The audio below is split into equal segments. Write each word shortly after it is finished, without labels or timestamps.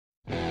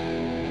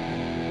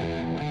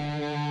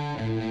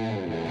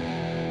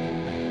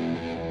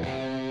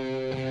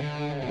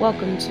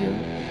Welcome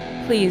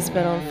to Please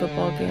Bet on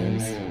Football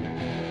Games.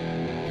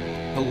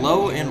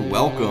 Hello and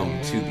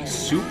welcome to the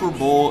Super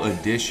Bowl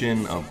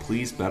edition of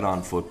Please Bet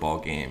on Football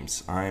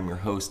Games. I am your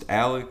host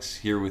Alex,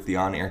 here with the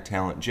on-air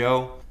talent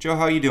Joe. Joe,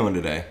 how you doing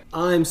today?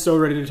 I'm so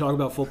ready to talk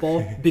about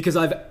football because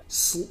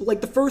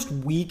the first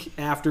week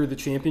after the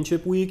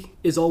championship week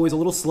is always a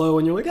little slow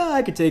and you're like,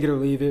 I could take it or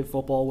leave it,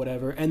 football,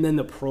 whatever. And then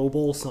the Pro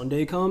Bowl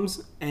Sunday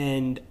comes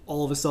and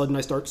all of a sudden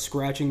I start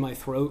scratching my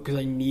throat because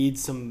I need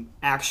some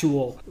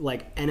actual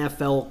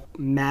NFL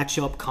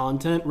matchup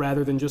content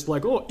rather than just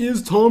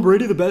is Tom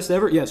Brady the best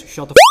ever? Yes,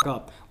 shut the f***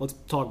 up. Let's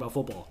talk about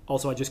football.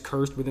 Also, I just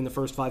cursed within the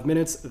first 5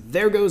 minutes.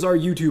 There goes our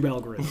YouTube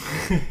algorithm.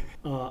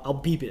 I'll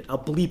beep it. I'll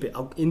bleep it.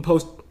 In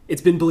post,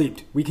 it's been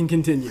bleeped. We can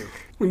continue.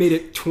 We made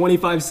it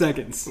 25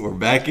 seconds. We're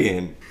back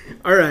in.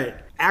 All right.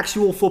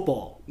 Actual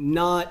football.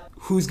 Not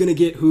who's going to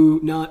get who.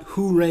 Not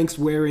who ranks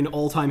where in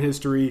all-time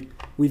history.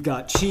 We've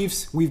got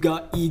Chiefs. We've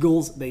got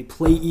Eagles. They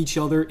play each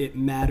other. It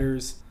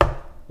matters.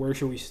 Where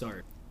should we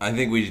start? I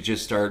think we should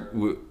just start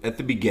at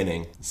the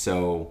beginning.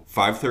 So,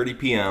 5:30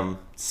 p.m.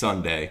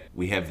 Sunday,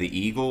 we have the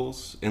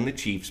Eagles and the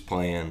Chiefs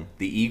playing.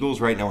 The Eagles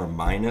right now are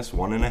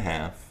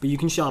 -1.5. But you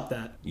can shop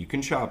that. You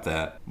can shop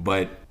that.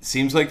 But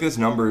seems like this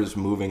number is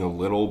moving a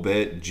little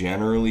bit,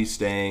 generally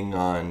staying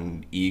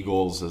on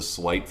Eagles as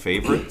slight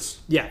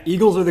favorites. Yeah,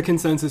 Eagles are the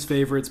consensus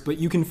favorites, but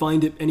you can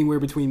find it anywhere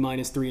between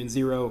 -3 and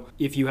 0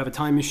 if you have a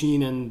time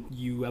machine and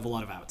you have a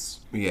lot of outs.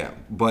 Yeah,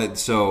 but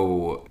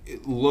so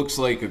it looks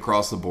like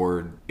across the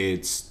board,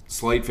 it's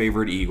slight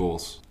favorite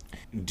Eagles.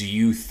 Do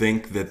you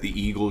think that the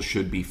Eagles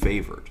should be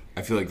favored?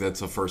 I feel like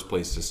that's the first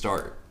place to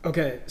start.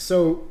 Okay,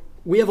 so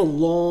we have a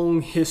long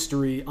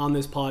history on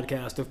this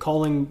podcast of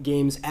calling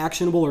games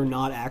actionable or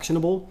not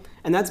actionable.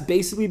 And that's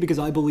basically because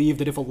I believe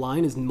that if a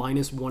line is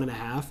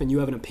 -1.5 and you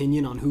have an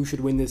opinion on who should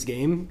win this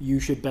game, you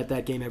should bet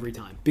that game every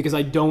time. Because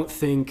I don't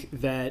think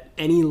that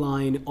any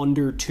line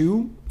under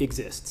 2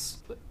 exists.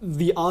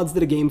 The odds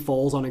that a game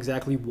falls on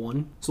exactly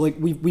 1. So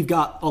we've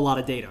got a lot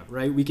of data,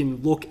 right? We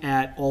can look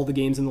at all the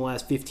games in the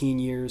last 15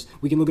 years.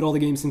 We can look at all the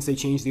games since they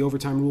changed the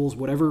overtime rules,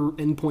 whatever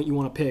endpoint you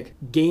want to pick.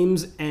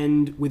 Games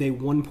end with a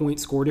 1-point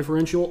score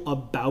differential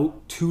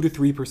about 2 to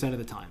 3% of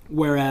the time.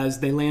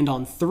 Whereas they land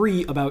on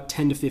 3 about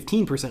 10 to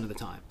 15% of the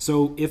time.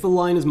 So if a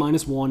line is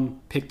 -1,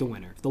 pick the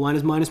winner. If the line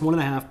is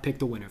 -1.5, pick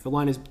the winner. If the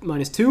line is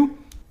 -2,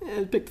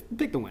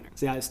 pick the winner.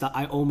 See,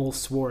 I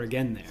almost swore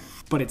again there.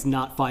 But it's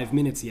not 5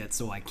 minutes yet,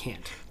 so I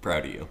can't.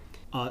 Proud of you.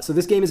 So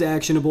this game is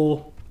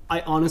actionable. I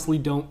honestly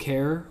don't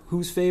care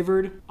who's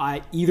favored.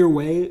 Either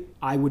way,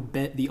 I would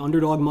bet the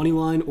underdog money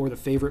line or the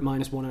favorite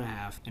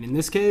 -1.5. And in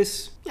this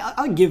case,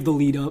 I'll give the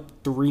lead up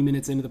 3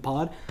 minutes into the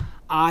pod.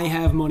 I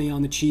have money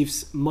on the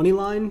Chiefs money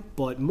line,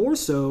 but more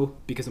so,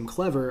 because I'm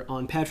clever,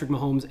 on Patrick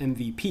Mahomes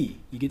MVP.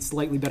 You get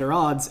slightly better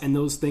odds, and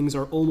those things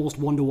are almost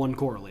 1-to-1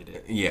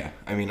 correlated. Yeah,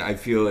 I mean, I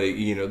feel like,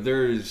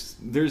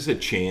 there's a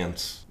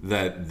chance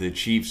that the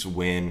Chiefs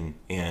win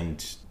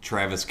and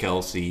Travis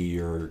Kelce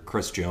or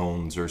Chris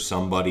Jones or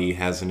somebody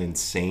has an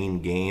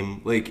insane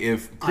game. Like,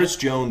 if Chris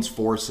Jones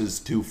forces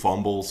 2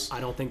 fumbles... I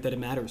don't think that it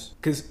matters.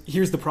 Because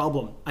here's the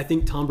problem. I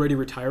think Tom Brady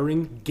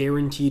retiring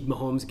guaranteed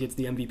Mahomes gets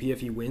the MVP if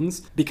he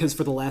wins. Because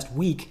for the last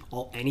week,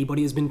 all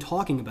anybody has been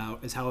talking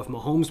about is how if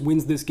Mahomes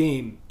wins this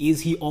game,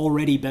 is he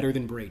already better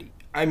than Brady?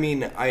 I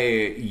mean,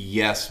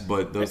 yes,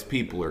 but those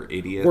people are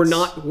idiots.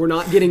 We're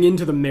not getting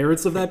into the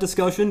merits of that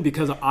discussion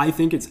because I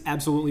think it's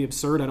absolutely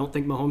absurd. I don't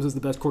think Mahomes is the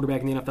best quarterback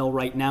in the NFL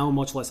right now,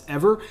 much less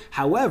ever.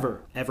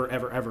 However,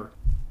 ever.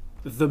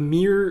 The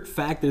mere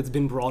fact that it's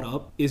been brought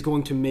up is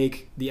going to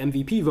make the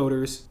MVP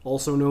voters,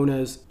 also known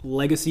as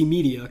legacy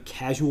media,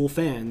 casual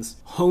fans,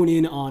 hone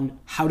in on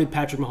how did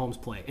Patrick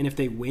Mahomes play. And if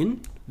they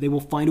win, they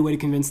will find a way to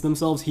convince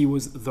themselves he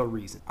was the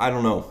reason. I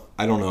don't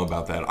know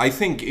about that. I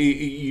think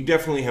you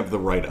definitely have the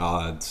right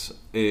odds.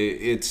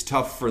 It's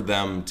tough for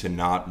them to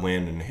not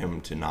win and him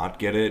to not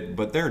get it,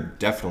 but there are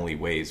definitely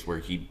ways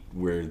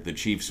where the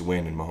Chiefs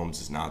win and Mahomes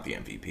is not the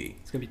MVP.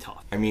 It's gonna be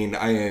tough. I mean,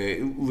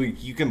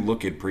 you can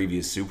look at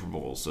previous Super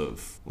Bowls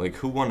of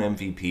who won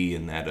MVP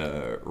in that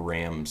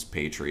Rams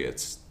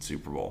Patriots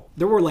Super Bowl.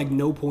 There were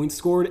no points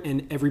scored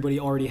and everybody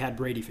already had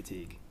Brady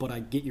fatigue, but I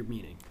get your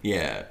meaning.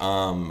 Yeah,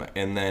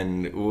 and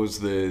then it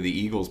was the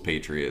Eagles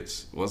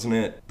Patriots, wasn't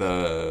it?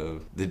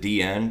 The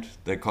D end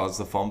that caused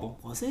the fumble.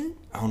 Was it?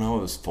 Oh no,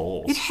 it was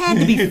Foles. It had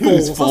to be Foles. It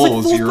was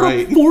Foles, you're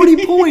right.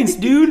 40 points,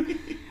 dude.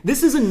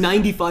 This is a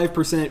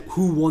 95%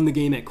 who won the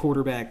game at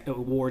quarterback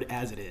award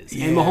as it is.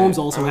 Yeah, and Mahomes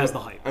also has the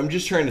hype. I'm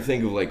just trying to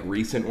think of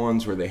recent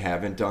ones where they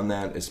haven't done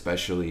that,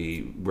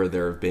 especially where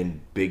there have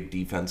been big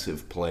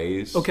defensive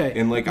plays. Okay.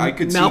 And I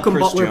could see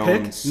Chris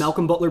Jones.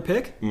 Malcolm Butler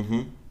pick.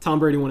 Mm-hmm. Tom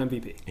Brady won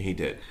MVP. He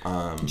did.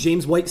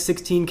 James White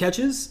 16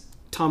 catches.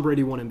 Tom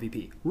Brady won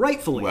MVP.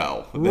 Rightfully.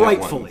 Well,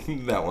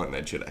 that one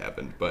that should have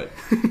happened. But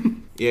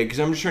yeah, because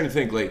I'm just trying to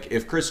think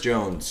if Chris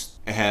Jones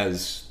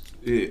has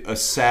a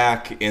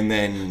sack and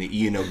then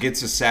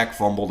gets a sack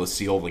fumble to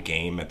seal the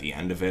game at the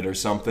end of it or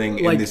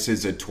something, and this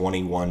is a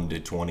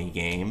 21-20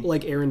 game,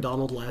 like Aaron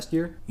Donald last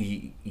year.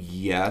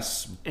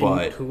 Yes,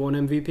 but and who won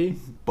MVP?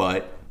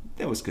 But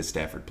that was because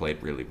Stafford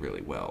played really,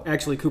 really well.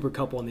 Actually, Cooper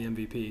Kupp won the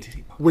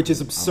MVP, which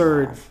is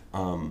absurd.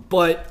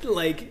 But,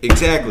 like...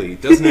 Exactly.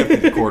 It doesn't have to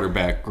be the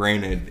quarterback.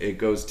 Granted, it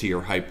goes to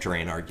your hype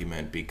train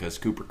argument because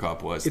Cooper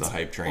Kupp was the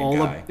hype train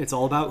guy. It's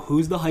all about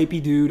who's the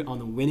hypey dude on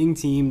the winning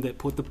team that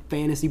put the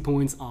fantasy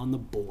points on the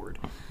board.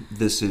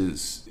 This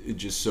is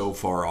just so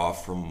far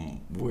off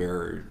from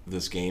where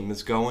this game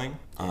is going.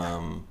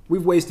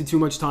 We've wasted too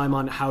much time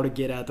on how to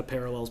get at the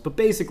parallels. But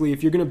basically,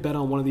 if you're going to bet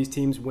on one of these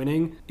teams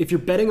winning, if you're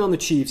betting on the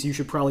Chiefs, you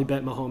should probably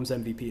bet Mahomes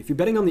MVP. If you're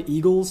betting on the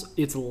Eagles,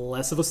 it's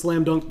less of a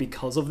slam dunk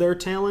because of their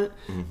talent.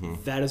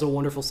 Mm-hmm. That is a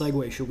wonderful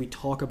segue. Should we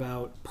talk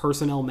about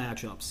personnel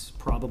matchups,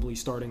 probably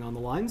starting on the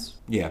lines?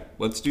 Yeah,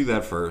 let's do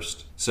that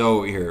first.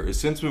 So here,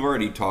 since we've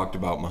already talked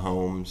about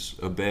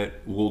Mahomes a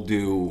bit, we'll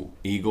do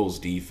Eagles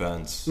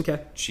defense,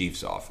 okay.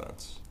 Chiefs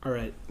offense. All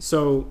right,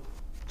 so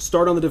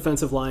start on the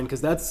defensive line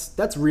because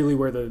that's really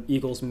where the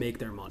Eagles make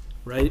their money,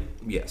 right?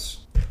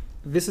 Yes.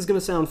 This is going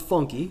to sound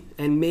funky,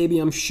 and maybe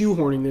I'm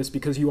shoehorning this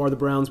because you are the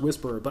Browns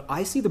whisperer, but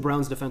I see the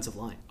Browns defensive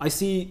line. I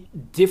see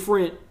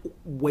different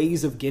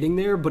ways of getting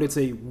there, but it's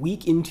a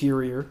weak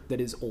interior that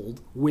is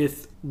old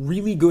with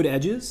really good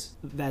edges.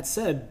 That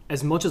said,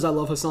 as much as I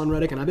love Hassan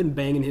Reddick, and I've been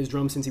banging his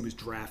drum since he was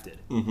drafted,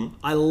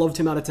 I loved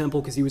him out of Temple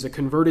because he was a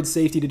converted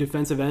safety to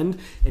defensive end,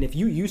 and if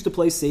you used to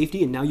play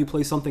safety and now you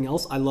play something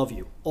else, I love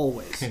you,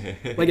 always.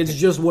 Like, it's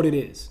just what it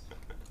is.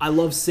 I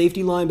love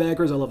safety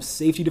linebackers, I love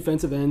safety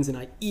defensive ends, and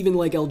I even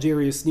like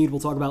Algerius Sneed, we'll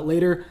talk about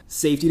later,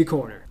 safety to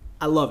corner.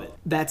 I love it.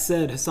 That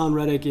said, Hassan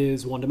Reddick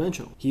is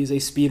one-dimensional. He is a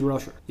speed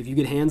rusher. If you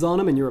get hands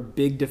on him and you're a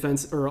big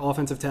defense or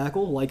offensive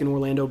tackle, like an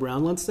Orlando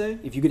Brown, let's say,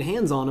 if you get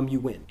hands on him, you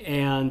win.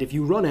 And if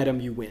you run at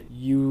him, you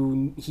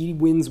win. He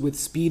wins with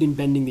speed and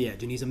bending the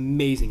edge, and he's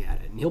amazing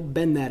at it. And he'll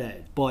bend that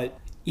edge, but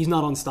he's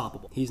not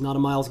unstoppable. He's not a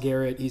Myles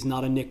Garrett. He's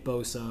not a Nick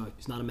Bosa.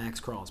 He's not a Max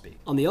Crosby.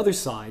 On the other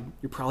side,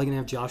 you're probably going to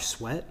have Josh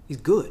Sweat. He's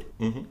good.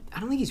 Mm-hmm. I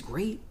don't think he's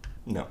great.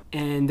 No.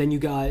 And then you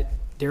got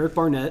Derek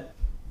Barnett.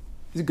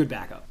 He's a good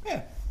backup.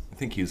 Yeah. I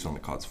think he was on the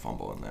caused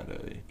fumble in that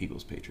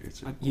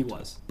Eagles-Patriots. He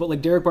was. But,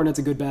 like, Derek Barnett's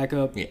a good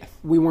backup. Yeah.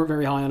 We weren't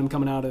very high on him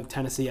coming out of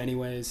Tennessee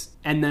anyways.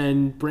 And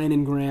then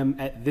Brandon Graham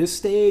at this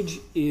stage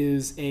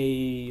is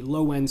a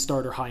low-end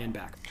starter, high-end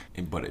back.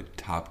 But a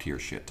top-tier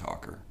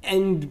shit-talker.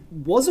 And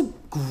was a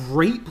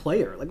great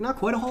player. Like, not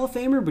quite a Hall of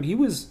Famer, but he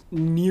was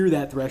near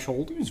that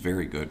threshold. He was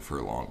very good for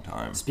a long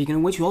time. Speaking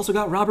of which, you also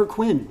got Robert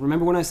Quinn.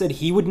 Remember when I said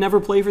he would never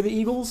play for the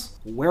Eagles?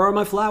 Where are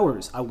my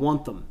flowers? I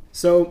want them.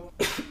 So...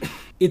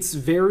 It's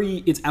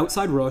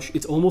outside rush.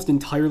 It's almost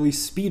entirely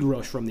speed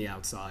rush from the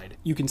outside.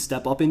 You can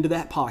step up into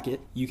that pocket.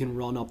 You can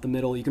run up the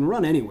middle. You can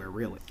run anywhere,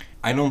 really.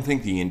 I don't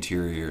think the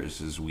interior is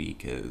as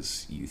weak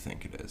as you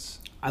think it is.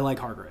 I like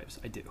Hargraves.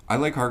 I do. I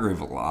like Hargrave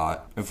a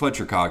lot. And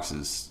Fletcher Cox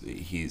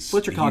he's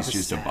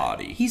just sad. A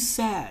body. He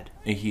sad.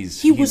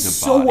 He was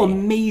so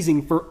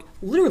amazing for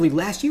literally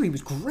last year. He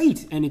was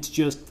great, and it's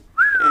just.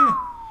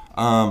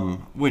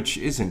 Which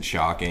isn't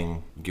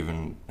shocking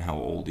given how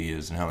old he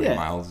is and how many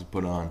miles he's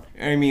put on.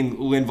 I mean,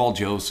 Linval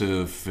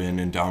Joseph and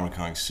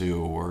Ndamukong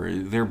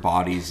Suh they're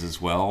bodies as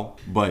well,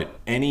 but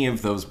any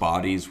of those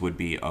bodies would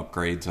be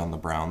upgrades on the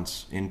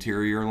Browns'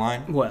 interior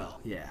line. Well,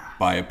 yeah.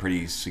 By a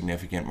pretty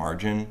significant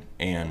margin.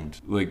 And,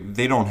 like,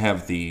 they don't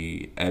have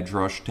the edge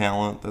rush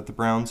talent that the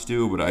Browns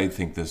do, but I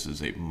think this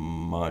is a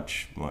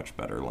much, much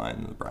better line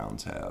than the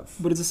Browns have.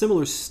 But it's a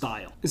similar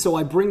style. So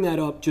I bring that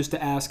up just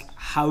to ask,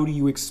 how do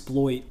you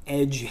exploit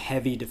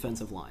edge-heavy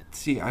defensive line?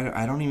 See,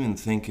 I don't even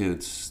think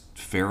it's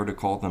fair to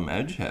call them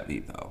edge-heavy,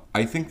 though.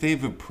 I think they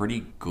have a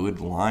pretty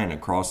good line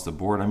across the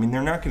board. I mean,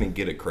 they're not going to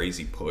get a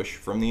crazy push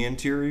from the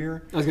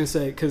interior. I was going to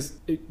say, because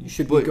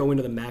we go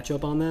into the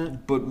matchup on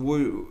that? But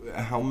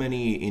how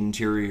many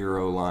interior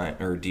O-line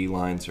or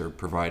D-lines are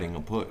providing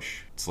a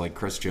push? It's like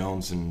Chris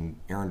Jones and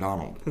Aaron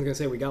Donald. I was going to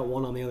say, we got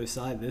one on the other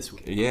side this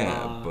week.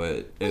 Yeah,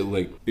 but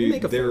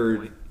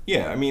they're...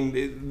 Yeah, I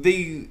mean,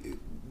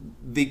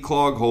 they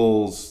clog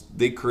holes,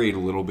 they create a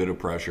little bit of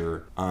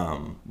pressure,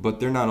 but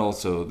they're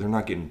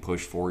not getting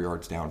pushed 4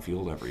 yards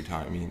downfield every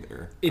time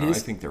either. I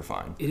think they're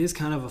fine. It is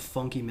kind of a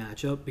funky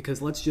matchup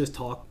because let's just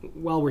talk,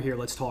 while we're here,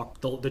 let's talk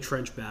the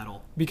trench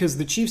battle. Because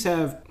the Chiefs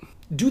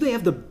do they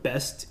have the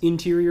best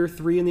interior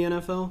three in the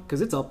NFL?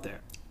 Because it's up there.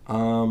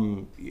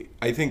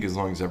 I think as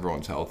long as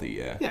everyone's healthy,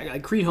 yeah. Yeah,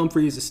 like Creed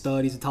Humphrey is a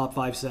stud. He's a top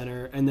 5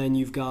 center. And then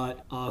you've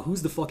got,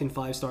 who's the fucking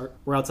 5-star?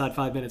 We're outside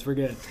 5 minutes. We're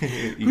good.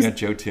 You got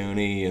Joe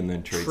Tooney and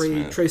then Trey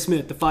Smith. Trey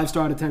Smith, the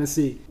 5-star out of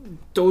Tennessee.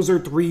 Those are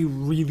 3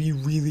 really,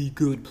 really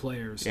good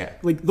players. Yeah.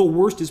 Like, the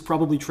worst is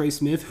probably Trey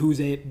Smith, who's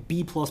a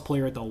B-plus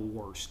player at the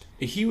worst.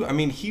 He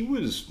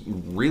was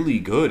really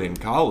good in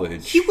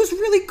college. He was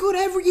really good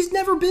he's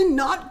never been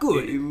not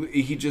good.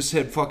 He just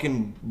had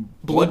fucking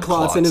blood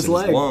clots in his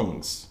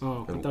lungs.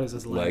 Oh, I thought it was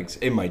his legs.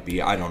 It might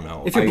be. I don't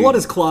know. If your blood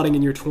is clotting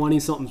and you're 20,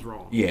 something's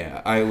wrong.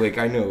 Yeah,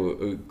 I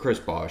know Chris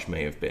Bosh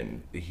may have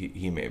been.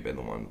 He may have been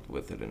the one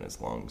with it in his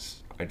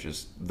lungs.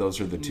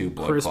 Those are the 2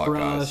 blood clot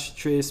guys. Chris Bosh,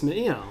 Trey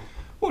Smith,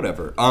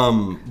 whatever.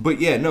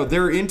 But yeah, no,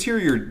 their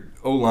interior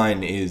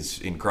O-line is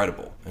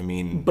incredible. I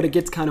mean, But it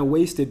gets kind of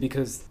wasted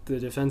because the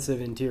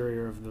defensive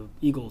interior of the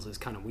Eagles is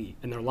kind of weak,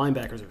 and their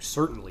linebackers are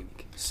certainly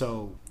weak.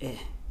 So,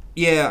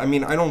 yeah, I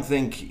mean, I don't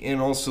think,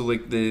 and also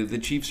like the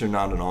Chiefs are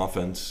not an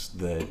offense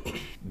that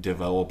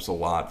develops a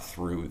lot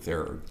through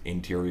their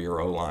interior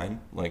O-line.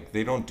 Like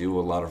they don't do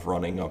a lot of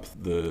running up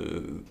They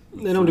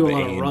don't do a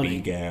lot of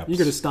running. gaps. You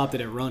could have stopped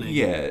it at running.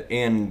 Yeah,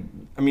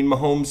 and I mean,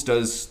 Mahomes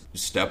does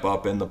step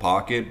up in the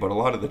pocket, but a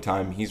lot of the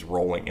time he's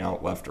rolling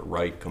out left or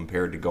right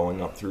compared to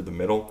going up through the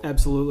middle.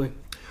 Absolutely.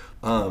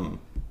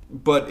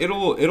 But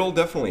it'll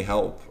definitely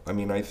help. I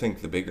mean, I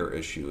think the bigger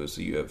issue is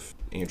that you have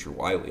Andrew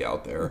Wiley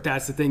out there.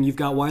 That's the thing. You've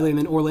got Wiley, and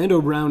then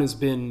Orlando Brown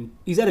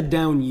he's had a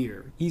down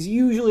year. He's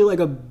usually like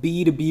a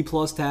B to B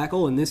plus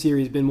tackle, and this year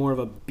he's been more of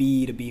a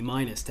B to B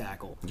minus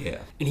tackle. Yeah.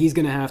 And he's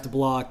going to have to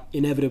block,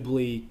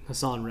 inevitably,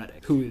 Hassan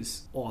Reddick, who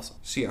is awesome.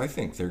 See, I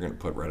think they're going to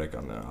put Reddick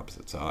on the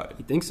opposite side.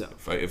 You think so?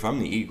 If I'm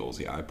the Eagles,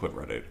 yeah, I put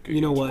Reddick against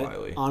You know what?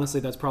 Wiley. Honestly,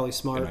 that's probably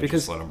smart And I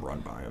because just let him run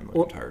by him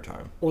the entire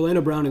time.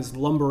 Orlando Brown is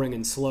lumbering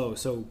and slow,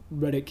 so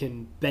Reddick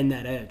can bend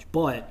that edge.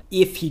 But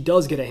if he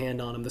does get a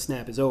hand on him, the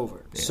snap is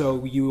over. Yeah.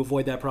 So you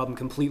avoid that problem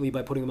completely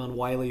by putting him on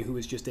Wiley, who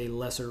is just a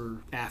lesser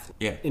athlete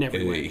Yeah, in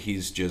every way.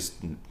 He's just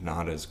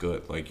not as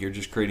good. Like, you're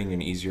just creating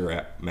an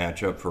easier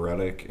matchup for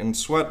Reddick, and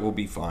Sweat will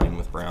be fine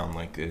with Brown.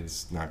 Like,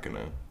 it's not going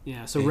to...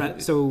 Yeah, so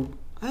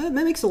that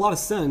makes a lot of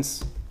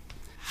sense.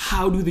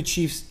 How do the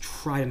Chiefs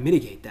try to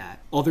mitigate that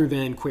other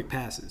than quick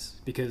passes?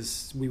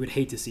 Because we would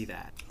hate to see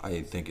that.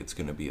 I think it's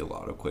going to be a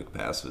lot of quick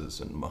passes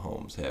and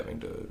Mahomes having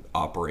to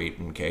operate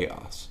in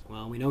chaos.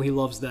 Well, we know he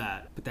loves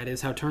that, but that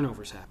is how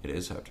turnovers happen. It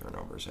is how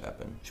turnovers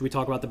happen. Should we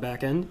talk about the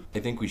back end? I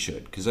think we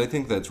should, because I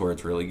think that's where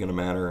it's really going to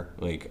matter.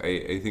 Like,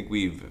 I think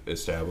we've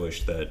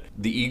established that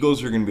the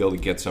Eagles are going to be able to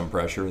get some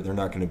pressure. They're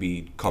not going to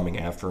be coming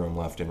after him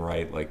left and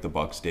right like the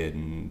Bucs did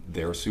in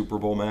their Super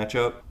Bowl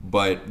matchup,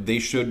 but they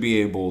should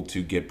be able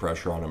to get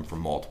pressure on him from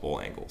multiple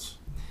angles.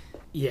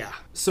 Yeah.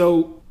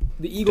 So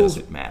the Eagles...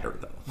 Does it matter,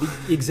 though?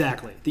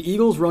 Exactly. The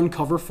Eagles run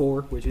cover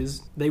 4, which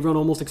is, they run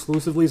almost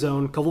exclusively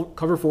zone.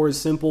 Cover 4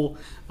 is simple.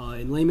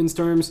 In layman's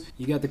terms,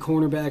 you got the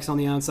cornerbacks on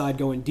the outside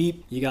going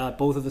deep. You got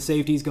both of the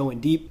safeties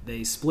going deep.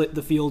 They split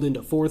the field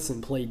into fourths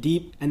and play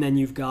deep. And then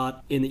you've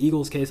got, in the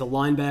Eagles' case, a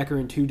linebacker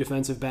and 2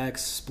 defensive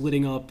backs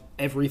splitting up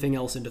everything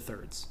else into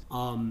thirds.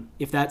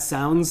 If that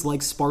sounds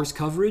like sparse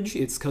coverage,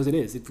 it's because it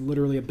is. It's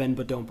literally a bend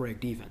but don't break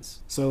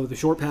defense. So the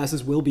short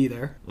passes will be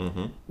there,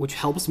 which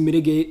helps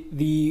mitigate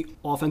the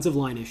offensive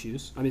line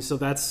issues. I mean, so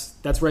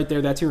that's right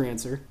there. That's your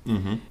answer.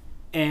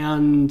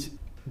 And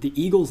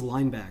the Eagles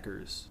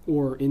linebackers,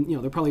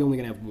 they're probably only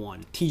going to have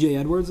one. TJ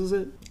Edwards, is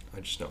it? I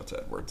just know it's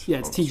Edwards. Yeah,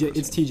 it's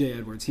TJ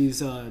Edwards.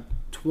 He's a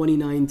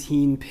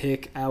 2019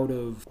 pick out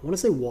of, I want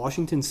to say,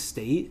 Washington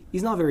State.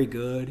 He's not very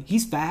good.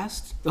 He's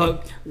fast.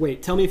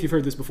 Wait, tell me if you've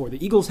heard this before.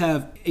 The Eagles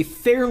have a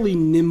fairly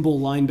nimble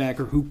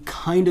linebacker who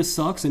kind of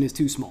sucks and is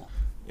too small.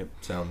 Yep,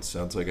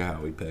 sounds like a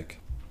Howie pick.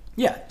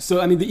 Yeah, so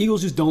I mean, the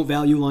Eagles just don't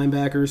value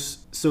linebackers,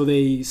 so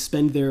they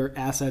spend their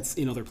assets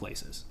in other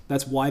places.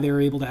 That's why they're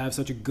able to have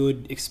such a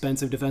good,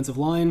 expensive defensive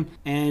line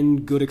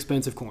and good,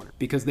 expensive corner,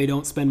 because they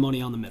don't spend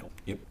money on the middle.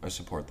 Yep, I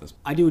support this.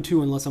 I do it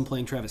too, unless I'm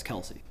playing Travis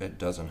Kelce. It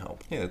doesn't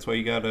help. Yeah, that's why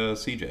you got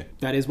CJ.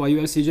 That is why you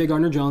have CJ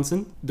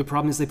Gardner-Johnson. The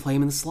problem is they play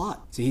him in the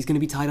slot, so he's going to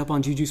be tied up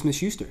on Juju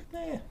Smith-Schuster.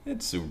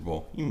 It's Super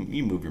Bowl.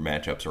 You move your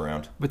matchups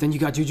around. But then you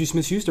got Juju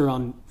Smith-Schuster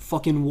on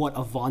fucking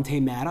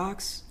Avonte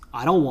Maddox?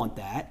 I don't want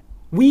that.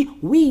 We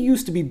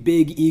used to be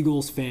big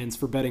Eagles fans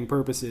for betting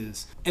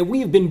purposes, and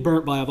we have been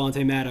burnt by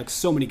Avonte Maddox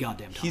so many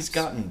goddamn times. He's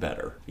gotten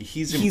better.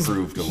 He's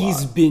improved a lot.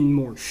 He's been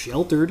more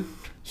sheltered.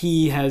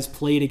 He has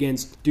played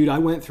against... Dude, I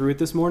went through it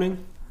this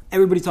morning.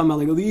 Everybody's talking about,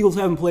 like, the Eagles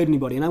haven't played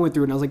anybody, and I went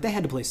through it, and I was like, they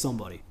had to play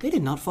somebody. They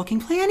did not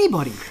fucking play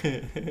anybody.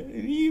 What do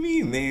you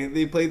mean?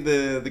 They played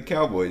the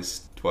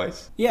Cowboys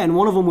twice. Yeah, and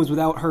one of them was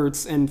without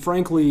Hurts, and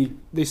frankly,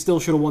 they still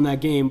should have won that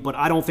game, but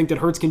I don't think that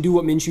Hurts can do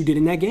what Minshew did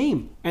in that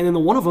game. And then the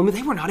one of them,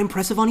 they were not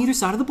impressive on either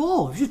side of the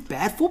ball. It was just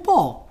bad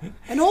football.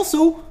 And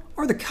also,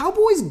 are the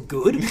Cowboys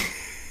good?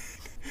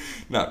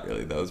 Not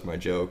really. That was my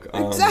joke.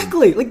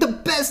 Exactly. Like, the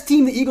best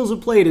team the Eagles have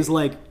played is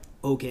like,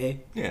 okay.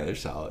 Yeah, they're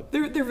solid.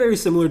 They're very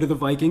similar to the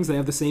Vikings. They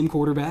have the same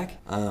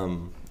quarterback.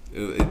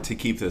 To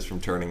keep this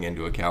from turning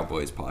into a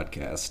Cowboys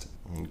podcast,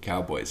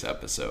 Cowboys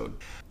episode.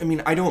 I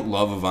mean, I don't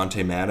love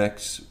Avonte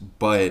Maddox,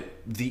 but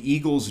the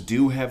Eagles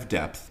do have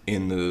depth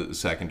in the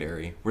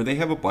secondary where they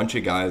have a bunch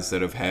of guys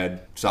that have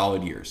had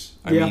solid years.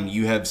 I mean,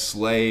 you have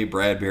Slay,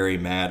 Bradbury,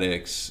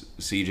 Maddox,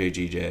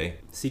 CJ,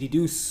 CD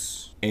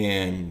Deuce.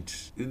 And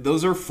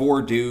those are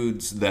 4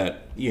 dudes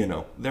that,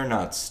 they're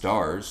not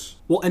stars.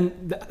 Well,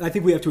 and I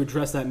think we have to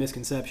address that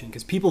misconception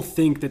because people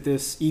think that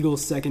this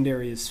Eagles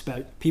secondary is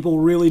people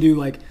really do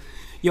like,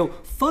 Yo,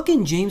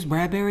 fucking James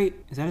Bradbury,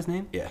 is that his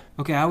name? Yeah.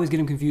 Okay, I always get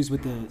him confused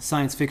with the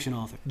science fiction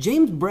author.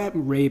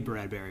 Ray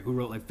Bradbury, who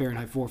wrote like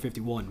Fahrenheit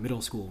 451,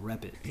 middle school,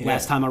 rep it. Yeah,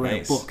 Last time I read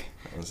nice. a book.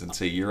 I was going to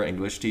say, your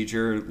English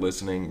teacher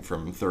listening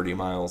from 30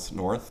 miles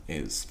north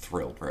is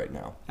thrilled right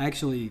now.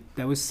 Actually,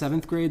 that was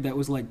 7th grade. That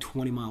was like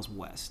 20 miles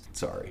west.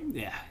 Sorry.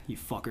 Yeah, you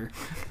fucker.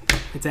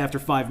 It's after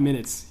 5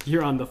 minutes.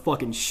 You're on the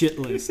fucking shit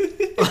list.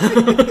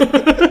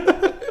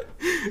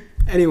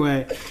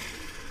 Anyway,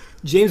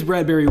 James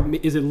Bradbury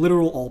is a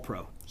literal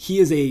all-pro. He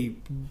is a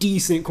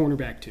decent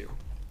cornerback, too.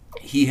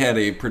 He had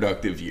a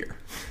productive year.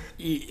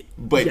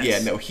 But Yes.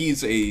 yeah, no,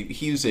 he's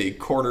a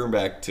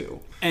cornerback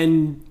too.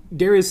 And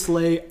Darius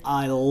Slay,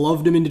 I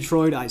loved him in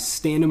Detroit. I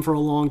stand him for a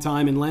long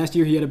time. And last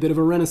year he had a bit of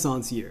a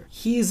renaissance year.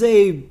 He's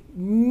a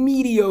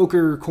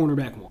mediocre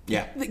cornerback one.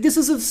 Yeah. This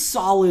is a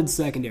solid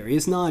secondary.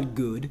 It's not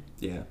good.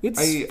 Yeah.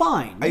 It's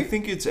fine. I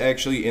think it's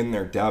actually in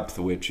their depth,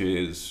 which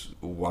is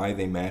why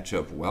they match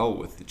up well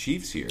with the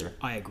Chiefs here.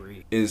 I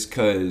agree. Is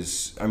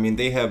because, I mean,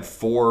 they have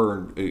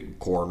 4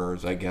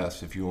 corners, I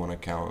guess, if you want to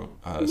count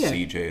Yeah.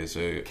 CJ as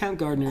a Count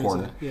Gardner as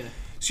corner. yeah.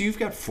 So you've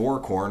got 4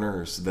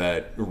 corners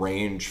that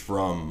range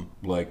from,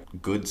 like,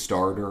 good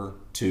starter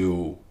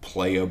to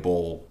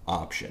playable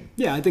option.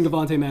 Yeah, I think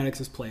Avonte Maddox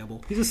is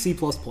playable. He's a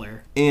C-plus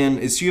player.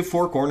 And so you have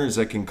 4 corners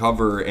that can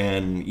cover,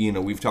 and, you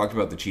know, we've talked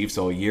about the Chiefs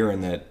all year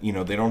and that, you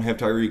know, they don't have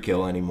Tyreek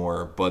Hill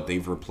anymore, but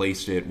they've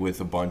replaced it with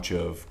a bunch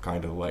of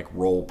kind of like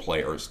role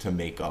players to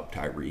make up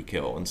Tyreek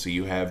Hill. And so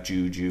you have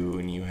Juju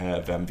and you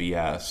have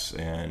MVS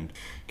and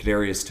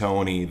Kadarius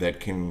Toney that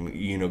can,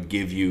 you know,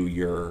 give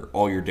you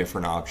all your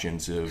different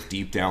options of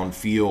deep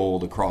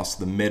downfield, across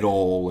the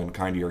middle, and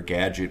kind of your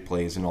gadget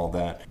plays and all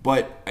that.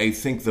 But I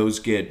think those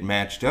get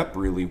matched up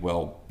really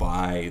well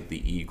by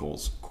the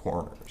Eagles'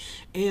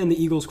 corners. And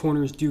the Eagles'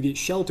 corners do get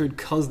sheltered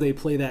because they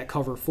play that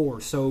cover 4.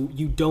 So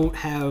you don't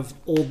have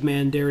old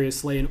man Darius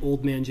Slay and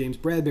old man James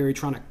Bradbury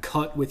trying to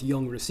cut with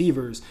young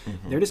receivers.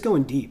 They're just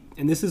going deep.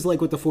 And this is like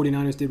what the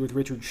 49ers did with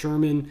Richard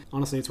Sherman.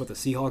 Honestly, it's what the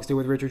Seahawks did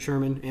with Richard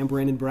Sherman and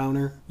Brandon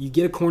Browner. You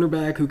get a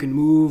cornerback who can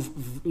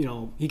move, you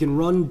know, he can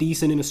run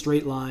decent in a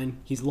straight line.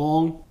 He's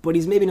long, but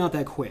he's maybe not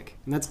that quick.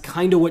 And that's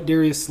kind of what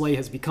Darius Slay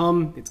has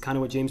become. It's kind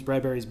of what James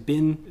Bradbury's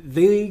been.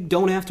 They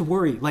don't have to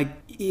worry. Like,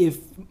 if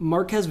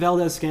Marquez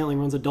Valdez-Scantling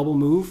runs a double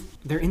move,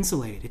 they're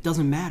insulated. It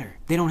doesn't matter.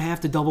 They don't have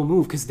to double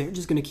move because they're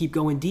just going to keep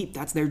going deep.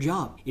 That's their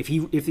job. If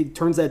he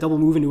turns that double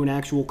move into an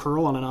actual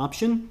curl on an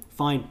option,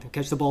 fine.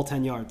 Catch the ball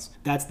 10 yards.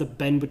 That's the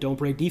bend but don't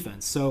break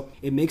defense. So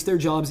it makes their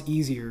jobs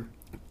easier.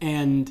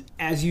 And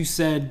as you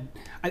said,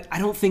 I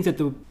don't think that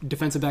the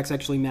defensive backs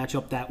actually match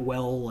up that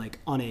well, like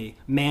on a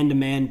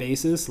man-to-man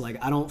basis.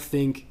 Like, I don't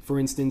think, for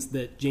instance,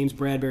 that James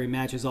Bradbury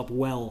matches up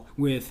well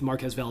with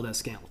Marquez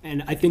Valdez-Scantling.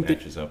 And I think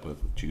Matches up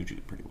with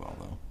Juju pretty well,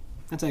 though.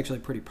 that's actually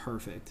pretty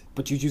perfect.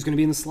 But Juju's going to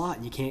be in the slot,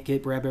 and you can't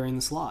get Bradbury in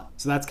the slot.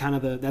 So that's kind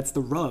of that's the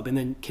rub. And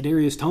then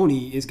Kadarius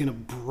Toney is going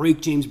to break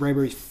James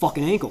Bradbury's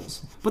fucking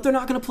ankles. But they're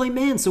not going to play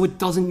man, so it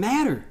doesn't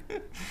matter.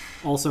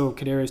 Also,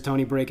 Kadarius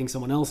Toney breaking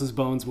someone else's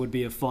bones would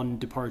be a fun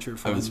departure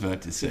for I was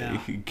about to say, Yeah.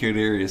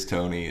 Kadarius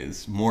Toney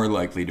is more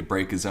likely to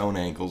break his own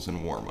ankles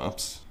in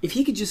warm-ups. If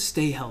he could just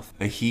stay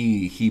healthy.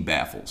 He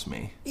baffles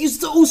me. He's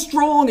so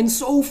strong and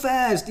so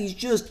fast. He's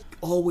just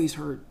always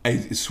hurt. I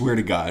swear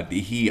to God,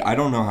 I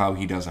don't know how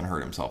he doesn't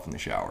hurt himself in the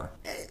shower.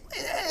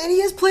 And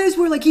he has plays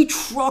where, like, he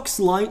trucks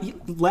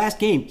last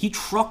game, he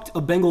trucked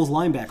a Bengals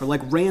linebacker,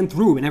 like, ran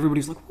through him, and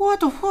everybody's like,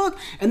 what the fuck?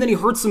 And then he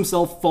hurts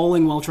himself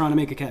falling while trying to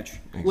make a catch.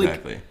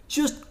 Exactly. Like,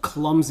 just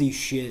clumsy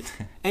shit.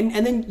 And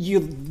then you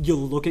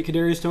look at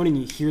Kadarius Toney and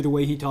you hear the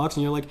way he talks,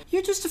 and you're like,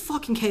 you're just a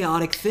fucking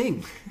chaotic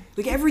thing.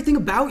 Like, everything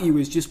about you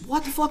is just,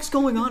 what the fuck's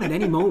going on at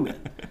any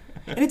moment?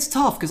 And it's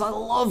tough, because I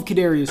love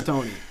Kadarius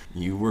Toney.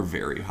 You were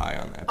very high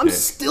on that I'm pick.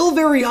 still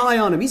very high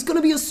on him. He's going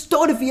to be a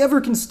stud if he ever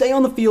can stay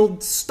on the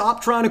field,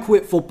 stop trying to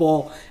quit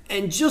football,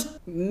 and just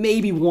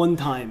maybe one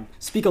time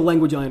speak a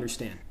language I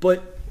understand.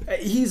 But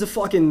he's a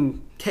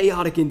fucking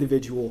chaotic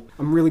individual.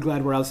 I'm really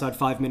glad we're outside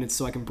 5 minutes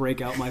so I can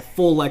break out my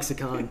full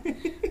lexicon.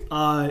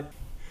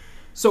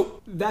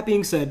 So, that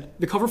being said,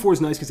 the cover 4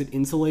 is nice because it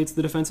insulates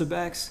the defensive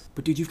backs.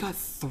 But, dude, you've got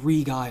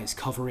 3 guys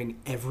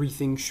covering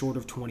everything short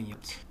of 20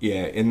 yards.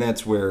 Yeah, and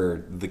that's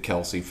where the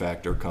Kelsey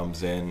factor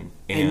comes in.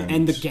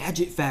 And the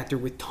gadget factor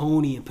with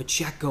Toney and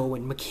Pacheco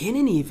and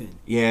McKinnon even.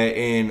 Yeah,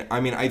 and I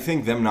mean, I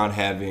think them not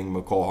having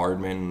McCole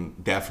Hardman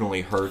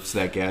definitely hurts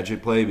that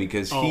gadget play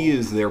because he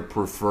is their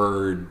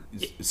preferred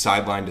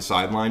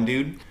sideline-to-sideline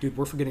dude. Dude,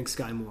 we're forgetting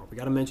Sky Moore. We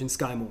got to mention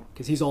Sky Moore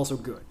because he's also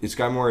good.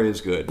 Sky Moore is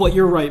good. But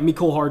you're right,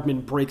 Mecole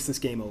Hardman breaks this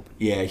game open.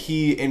 Yeah,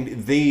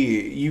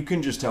 you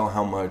can just tell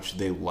how much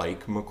they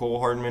like McCole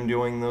Hardman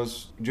doing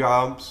those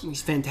jobs.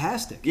 He's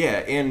fantastic. Yeah,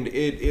 and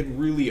it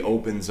really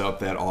opens up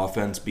that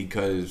offense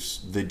because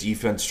the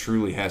defense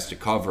truly has to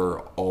cover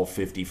all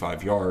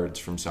 55 yards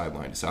from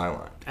sideline to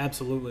sideline.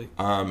 Absolutely.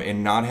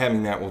 And not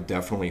having that will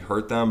definitely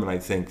hurt them, and I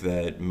think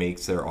that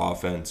makes their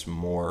offense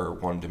more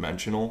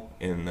one-dimensional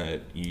in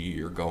that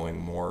you're going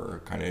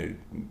more kind of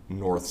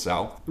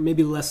north-south.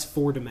 Maybe less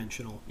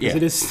four-dimensional. Yeah.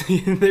 Because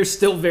it is, they're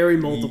still very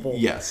multiple.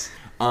 Yes.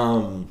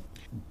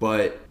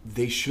 But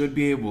they should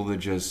be able to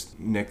just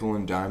nickel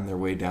and dime their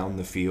way down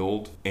the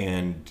field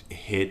and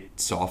hit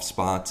soft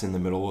spots in the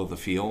middle of the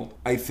field.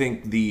 I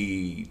think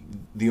the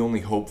only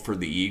hope for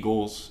the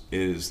Eagles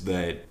is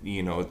that,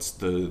 it's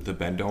the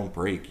bend don't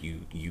break.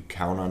 You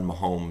count on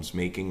Mahomes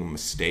making a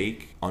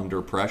mistake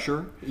under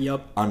pressure.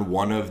 Yep. On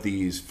one of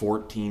these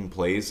 14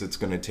 plays it's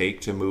going to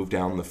take to move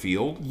down the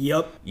field.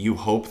 Yep. You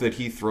hope that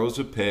he throws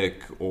a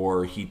pick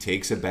or he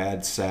takes a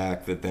bad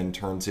sack that then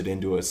turns it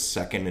into a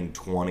 2nd and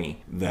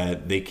 20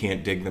 that they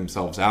can't dig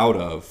themselves out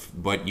of.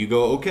 But you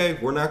go, okay,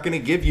 we're not going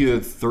to give you a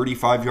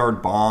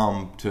 35-yard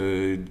bomb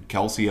to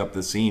Kelsey up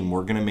the seam.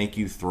 We're going to make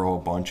you throw a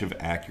bunch of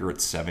accurate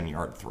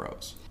 7-yard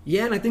throws.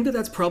 Yeah, and I think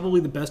that's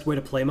probably the best way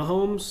to play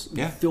Mahomes.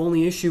 Yeah. The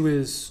only issue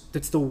is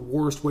that's the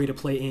worst way to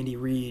play Andy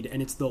Reid,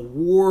 and it's the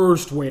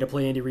worst way to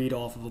play Andy Reid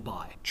off of a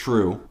bye.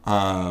 True.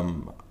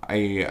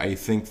 I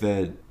think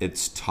that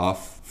it's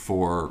tough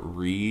for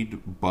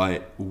Reid,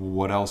 but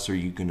what else are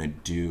you going to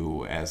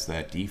do as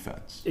that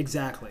defense?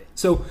 Exactly.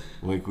 So,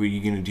 what are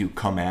you going to do?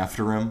 Come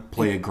after him?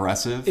 Play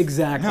aggressive?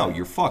 Exactly. No,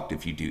 you're fucked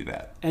if you do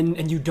that.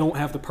 And you don't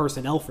have the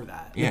personnel for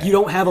that. Yeah. You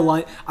don't have a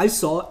line. I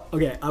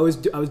was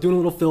doing a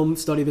little film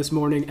study this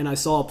morning, and I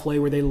saw a play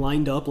where they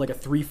lined up like a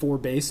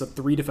 3-4 base of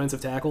 3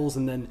 defensive tackles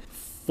and then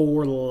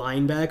 4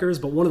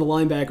 linebackers, but one of the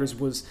linebackers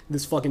was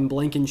this fucking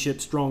Blankenship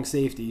strong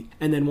safety,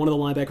 and then one of the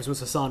linebackers was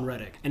Hassan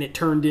Reddick, and it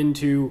turned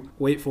into,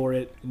 wait for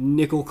it,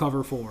 nickel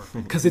cover 4,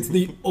 because it's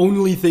the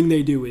only thing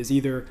they do is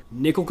either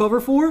nickel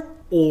cover 4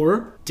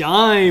 or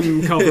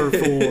dime cover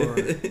 4.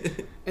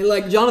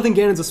 And Jonathan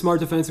Gannon's a smart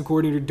defensive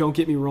coordinator, don't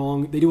get me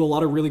wrong. They do a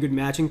lot of really good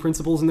matching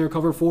principles in their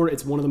cover 4.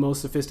 It's one of the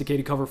most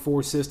sophisticated cover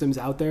 4 systems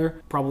out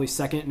there, probably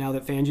second now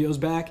that Fangio's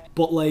back,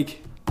 but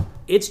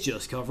it's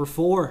just cover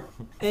 4.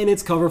 And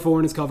it's cover 4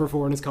 and it's cover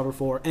 4 and it's cover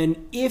 4.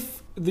 And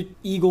if the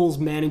Eagles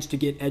manage to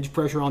get edge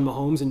pressure on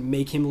Mahomes and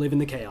make him live in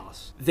the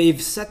chaos,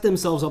 they've set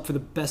themselves up for the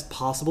best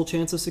possible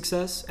chance of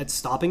success at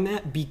stopping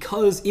that,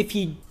 because if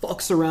he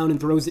fucks around and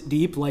throws it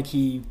deep like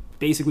he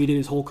basically did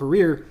his whole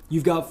career,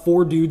 you've got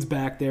 4 dudes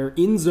back there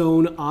in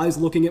zone, eyes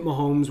looking at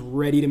Mahomes,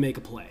 ready to make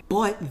a play.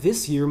 But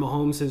this year,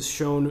 Mahomes has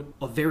shown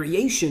a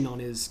variation on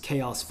his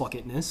chaos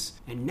fuck-itness,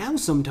 and now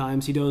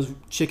sometimes he does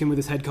chicken with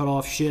his head cut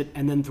off shit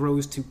and then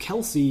throws to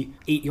Kelsey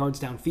 8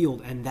 yards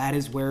downfield, and that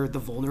is where the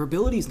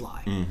vulnerabilities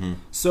lie. Mm-hmm.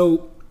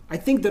 So I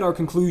think that our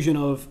conclusion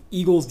of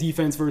Eagles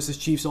defense versus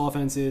Chiefs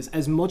offense is,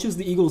 as much as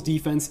the Eagles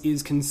defense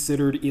is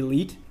considered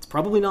elite, it's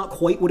probably not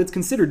quite what it's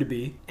considered to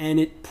be, and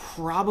it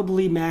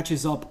probably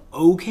matches up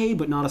okay,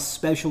 but not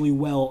especially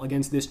well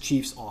against this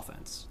Chiefs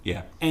offense.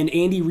 Yeah. And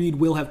Andy Reid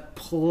will have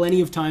plenty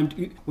of time.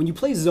 When you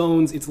play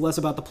zones, it's less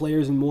about the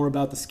players and more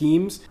about the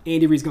schemes.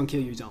 Andy Reid's going to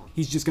kill your zone.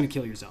 He's just going to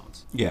kill your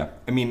zones. Yeah.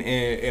 I mean,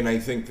 and I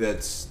think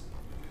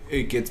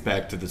it gets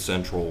back to the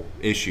central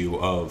issue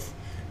of,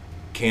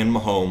 can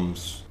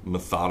Mahomes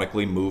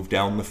methodically move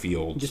down the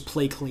field, just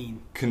play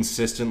clean,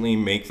 consistently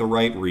make the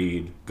right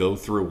read, go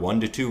through 1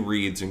 to 2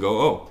 reads and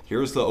go, oh,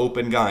 here's the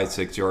open guy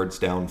 6 yards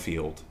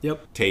downfield.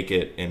 Yep. Take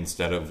it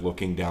instead of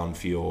looking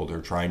downfield or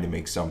trying to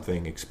make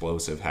something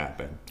explosive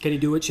happen. Can he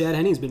do what Chad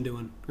Henne's been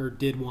doing, or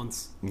did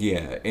once?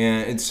 Yeah,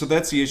 and so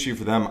that's the issue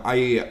for them.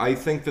 I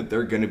think that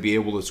they're going to be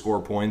able to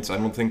score points. I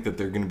don't think that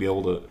they're going to be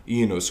able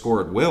to, score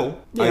at will.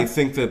 Yeah. I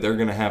think that they're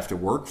going to have to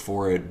work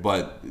for it,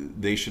 but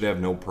they should have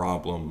no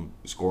problem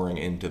scoring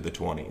into the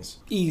 20s.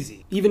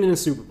 Easy, even in a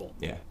Super Bowl.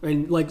 Yeah.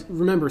 And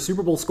remember,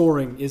 Super Bowl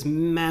scoring is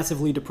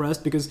massively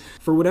depressed because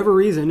for whatever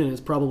reason, and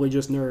it's probably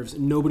just nerves,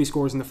 nobody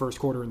scores in the first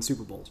quarter in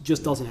Super Bowls. It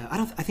just doesn't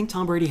happen. I think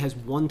Tom Brady has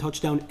 1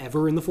 touchdown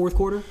ever in the fourth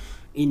quarter.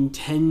 In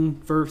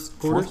 10 first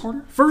quarters.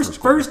 Fourth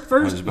quarter?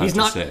 First.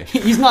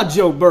 He's not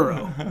Joe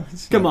Burrow.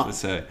 Come on. To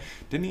say.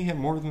 Didn't he have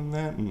more than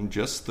that in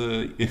just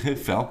the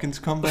Falcons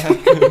comeback?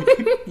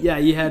 Yeah,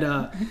 he had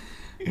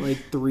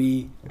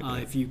 3.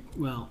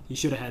 He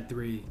should have had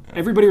 3.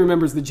 Everybody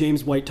remembers the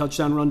James White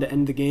touchdown run to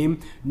end the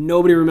game.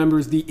 Nobody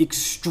remembers the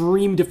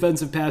extreme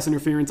defensive pass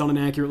interference on an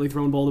accurately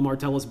thrown ball to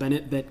Martellus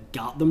Bennett that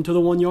got them to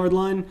the 1-yard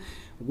line.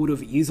 Would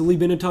have easily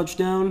been a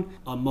touchdown,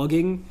 a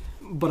mugging.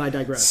 But I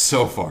digress.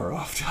 So far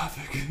off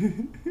topic.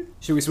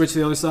 Should we switch to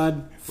the other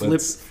side?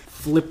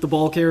 Flip the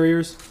ball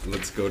carriers?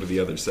 Let's go to the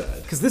other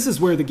side. Because this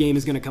is where the game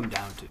is going to come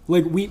down to.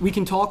 We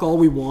can talk all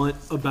we want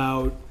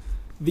about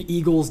the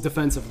Eagles'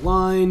 defensive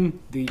line,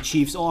 the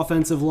Chiefs'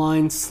 offensive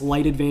line,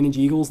 slight advantage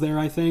Eagles there,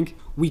 I think.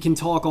 We can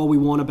talk all we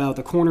want about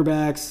the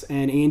cornerbacks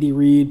and Andy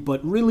Reid,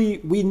 but really,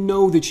 we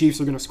know the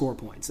Chiefs are going to score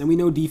points, and we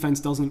know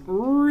defense doesn't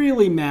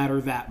really matter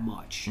that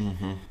much.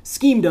 Mm-hmm.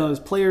 Scheme does,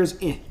 players,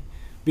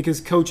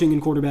 because coaching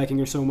and quarterbacking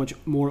are so much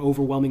more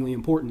overwhelmingly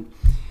important.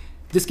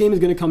 This game is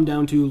going to come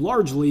down to,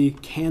 largely,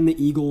 can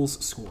the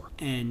Eagles score?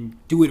 And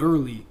do it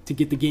early to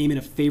get the game in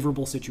a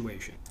favorable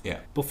situation. Yeah.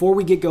 Before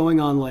we get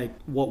going on,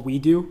 what we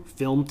do,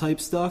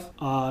 film-type stuff,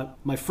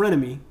 my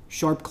frenemy,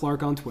 Sharp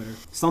Clark on Twitter,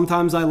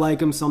 sometimes I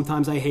like him,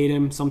 sometimes I hate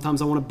him,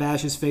 sometimes I want to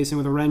bash his face in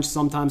with a wrench,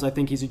 sometimes I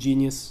think he's a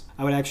genius.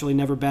 I would actually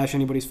never bash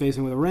anybody's face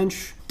in with a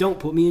wrench. Don't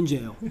put me in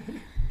jail.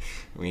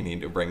 We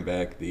need to bring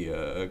back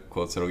the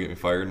quotes that'll get me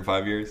fired in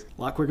 5 years.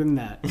 A lot quicker than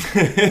that.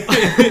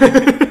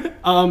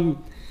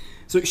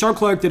 So Sean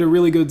Clark did a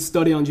really good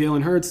study on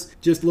Jalen Hurts,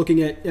 just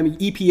looking at,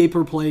 EPA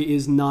per play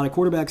is not a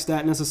quarterback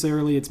stat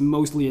necessarily, it's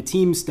mostly a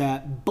team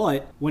stat,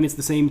 but when it's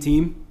the same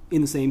team,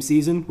 in the same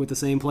season with the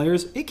same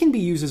players, it can be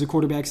used as a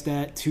quarterback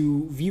stat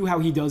to view how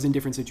he does in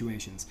different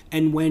situations.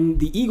 And when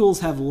the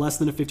Eagles have less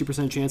than a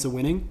 50% chance of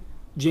winning,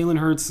 Jalen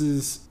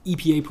Hurts'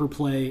 EPA per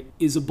play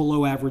is a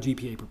below average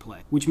EPA per play,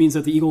 which means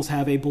that the Eagles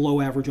have a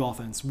below average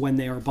offense when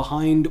they are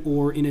behind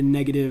or in a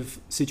negative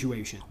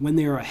situation. When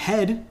they are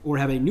ahead or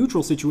have a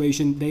neutral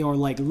situation, they are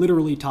like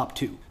literally top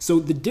 2. So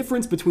the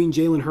difference between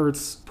Jalen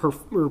Hurts'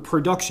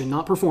 production,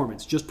 not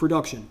performance, just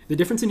production, the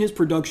difference in his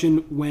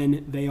production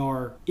when they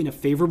are in a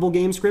favorable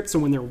game script, so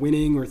when they're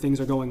winning or things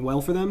are going well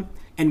for them,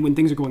 and when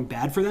things are going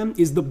bad for them,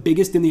 is the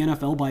biggest in the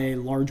NFL by a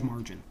large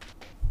margin.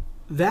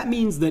 That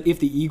means that if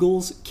the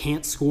Eagles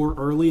can't score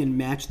early and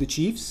match the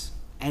Chiefs,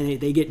 and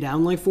they get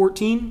down like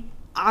 14,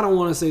 I don't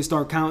want to say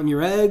start counting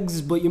your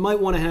eggs, but you might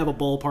want to have a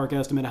ballpark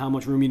estimate of how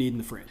much room you need in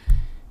the fridge.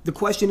 The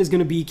question is going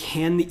to be,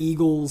 can the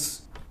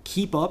Eagles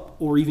keep up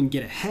or even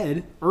get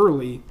ahead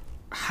early?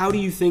 How do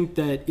you think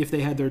that if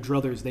they had their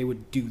druthers, they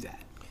would do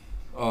that?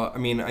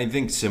 I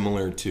think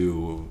similar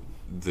to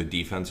the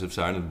defensive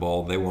side of the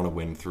ball, they want to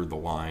win through the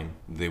line.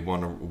 They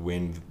want to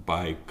win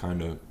by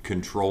kind of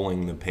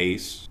controlling the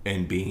pace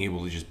and being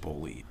able to just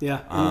bully.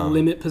 Yeah, and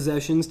limit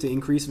possessions to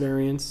increase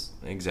variance.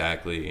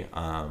 Exactly.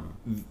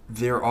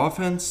 Their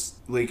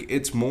offense,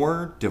 it's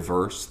more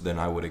diverse than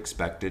I would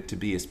expect it to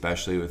be,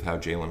 especially with how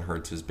Jalen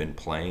Hurts has been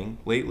playing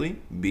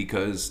lately,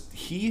 because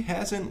he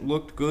hasn't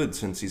looked good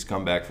since he's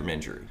come back from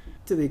injury.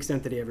 To the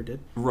extent that he ever did.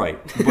 Right.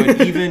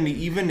 But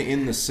even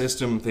in the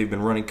system they've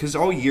been running, because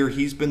all year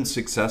he's been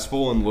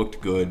successful and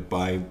looked good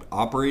by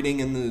operating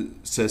in the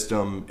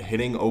system,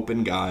 hitting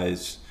open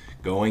guys,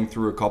 going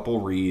through a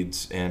couple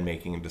reads, and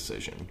making a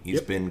decision.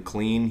 He's been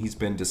clean, he's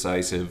been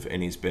decisive,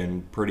 and he's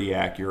been pretty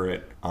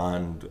accurate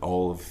on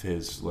all of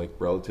his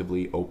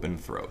relatively open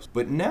throws.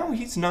 But now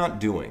he's not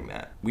doing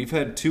that. We've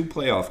had 2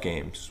 playoff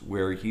games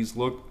where he's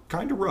looked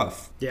kind of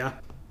rough. Yeah.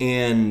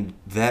 And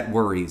that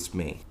worries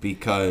me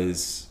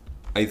because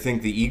I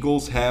think the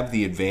Eagles have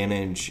the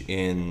advantage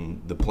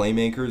in the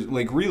playmakers.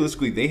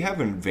 Realistically, they have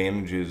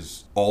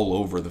advantages all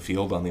over the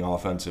field on the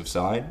offensive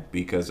side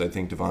because I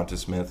think Devonta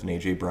Smith and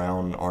A.J.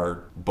 Brown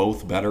are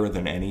both better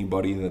than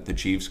anybody that the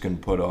Chiefs can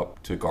put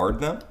up to guard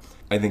them.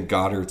 I think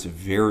Goddard's a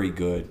very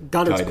good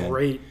Goddard's tight end.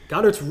 Great.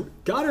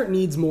 Goddard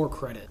needs more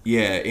credit.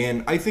 Yeah,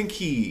 and I think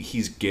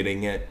he's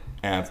getting it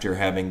after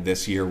having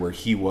this year where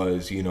he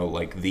was,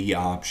 the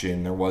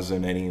option. There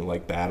wasn't any,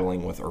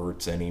 battling with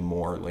Ertz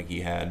anymore like he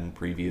had in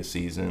previous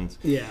seasons.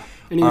 Yeah,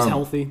 and he was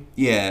healthy.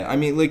 Yeah,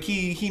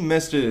 he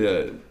missed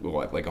a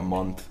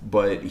month,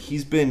 but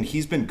he's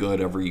been good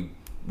every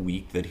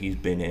week that he's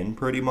been in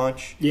pretty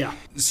much. Yeah.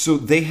 So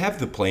they have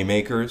the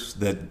playmakers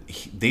that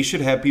they should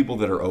have people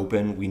that are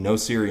open. We know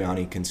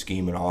Sirianni can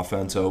scheme an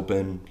offense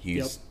open.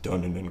 He's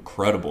done an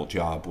incredible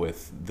job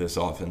with this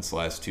offense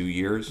last 2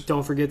 years.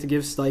 Don't forget to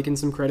give Steichen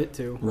some credit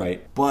too.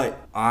 Right.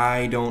 But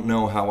I don't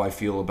know how I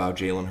feel about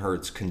Jalen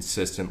Hurts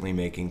consistently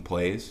making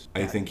plays.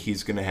 I think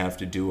he's going to have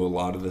to do a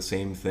lot of the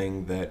same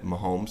thing that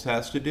Mahomes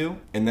has to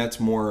do. And that's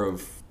more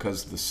of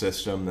because the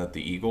system that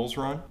the Eagles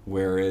run,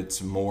 where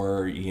it's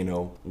more,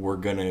 we're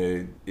going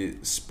to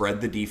spread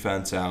the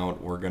defense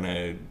out. We're going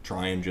to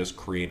try and just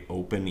create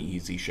open,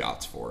 easy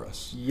shots for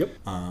us. Yep.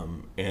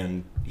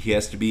 And he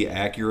has to be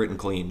accurate and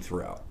clean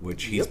throughout,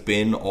 which he's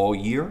been all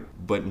year,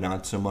 but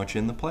not so much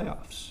in the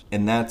playoffs.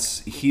 And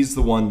he's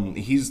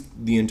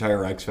the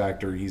entire X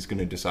factor. He's going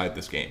to decide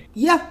this game.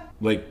 Yeah.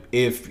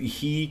 If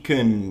he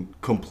can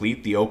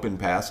complete the open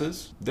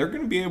passes, they're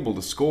going to be able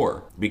to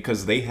score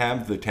because they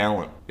have the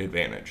talent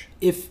advantage.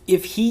 If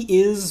he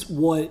is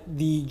what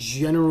the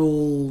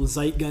general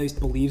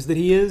zeitgeist believes that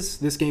he is,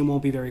 this game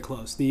won't be very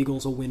close. The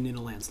Eagles will win in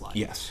a landslide.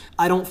 Yes.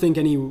 I don't think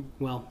I'm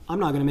not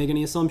going to make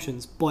any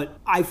assumptions, but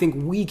I think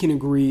we can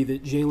agree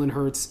that Jalen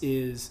Hurts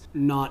is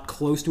not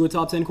close to a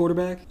top 10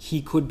 quarterback.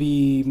 He could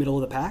be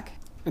middle of the pack.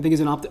 I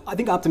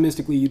think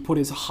optimistically you'd put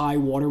his high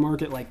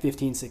watermark at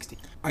 15, 16.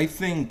 I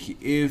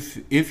think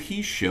if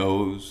he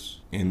shows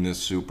in this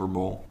Super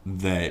Bowl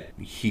that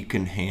he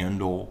can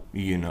handle,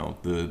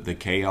 the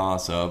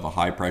chaos of a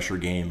high pressure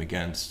game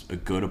against a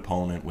good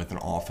opponent with an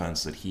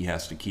offense that he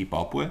has to keep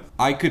up with,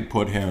 I could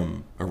put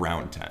him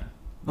around 10.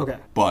 Okay.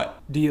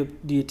 But do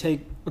you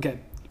take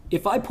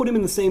if I put him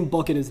in the same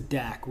bucket as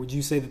Dak, would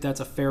you say that that's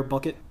a fair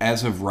bucket?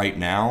 As of right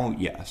now,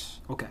 yes.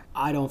 Okay.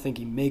 I don't think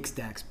he makes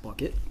Dak's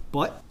bucket,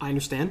 but I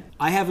understand.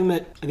 I have him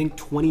at, I think,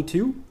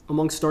 22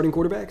 amongst starting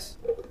quarterbacks.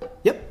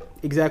 Yep,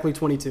 exactly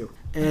 22.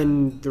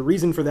 And the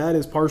reason for that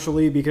is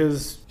partially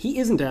because he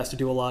isn't asked to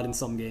do a lot in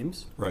some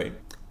games. Right.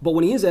 But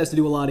when he is asked to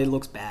do a lot, it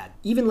looks bad.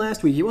 Even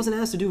last week, he wasn't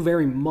asked to do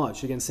very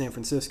much against San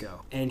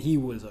Francisco, and he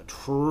was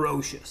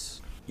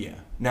atrocious. Yeah.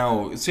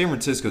 Now, San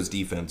Francisco's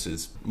defense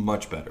is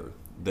much better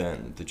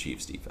than the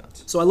Chiefs'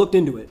 defense. So I looked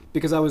into it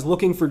because I was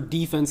looking for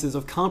defenses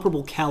of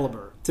comparable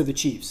caliber to the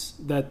Chiefs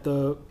that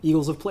the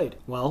Eagles have played.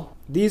 Well,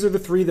 these are the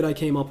 3 that I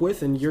came up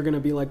with, and you're going to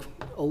be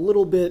a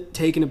little bit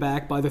taken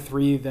aback by the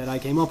 3 that I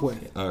came up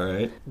with. All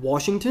right.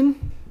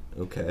 Washington,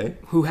 Okay.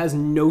 who has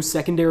no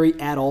secondary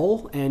at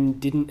all and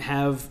didn't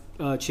have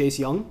Chase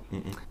Young.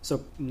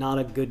 So not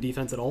a good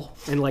defense at all.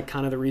 And like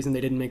kind of the reason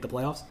they didn't make the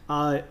playoffs.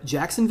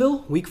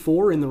 Jacksonville, week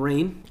 4 in the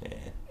rain.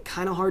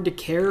 Kind of hard to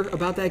care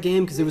about that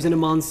game because it was in a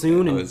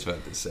monsoon. I And was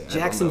about to say,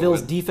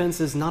 Jacksonville's defense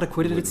has not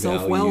acquitted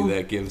itself well.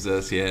 That gives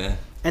us, yeah.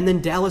 And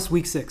then Dallas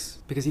week 6,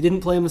 because he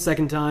didn't play him the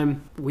second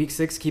time. Week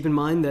 6, keep in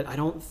mind that I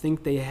don't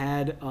think they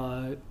had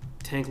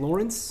Tank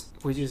Lawrence,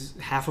 which is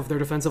half of their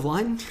defensive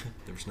line.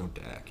 There was no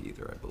Dak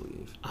either, I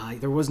believe.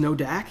 There was no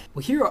Dak.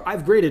 Well, here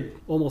I've graded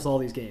almost all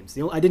these games.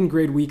 I didn't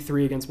grade week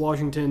 3 against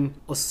Washington.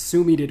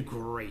 Assume he did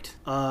great.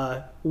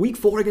 Week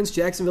 4 against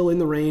Jacksonville in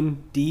the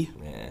rain, D.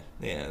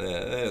 Yeah,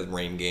 that was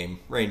rain game.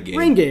 Rain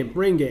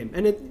Rain game.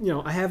 And it,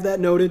 I have that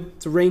noted.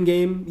 It's a rain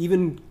game.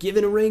 Even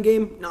given a rain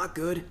game, not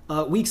good.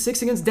 Week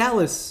 6 against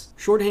Dallas,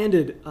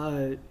 shorthanded,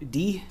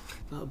 D.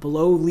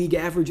 Below league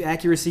average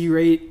accuracy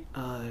rate,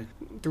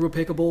 threw a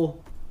pickable.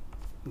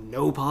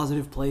 No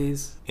positive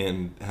plays.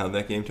 And how'd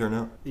that game turn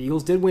out? The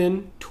Eagles did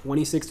win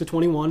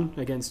 26-21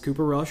 against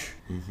Cooper Rush.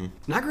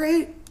 Not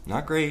great.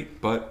 Not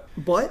great, but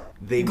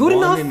they good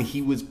won enough. and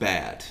he was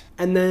bad.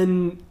 And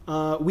then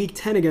week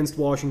 10 against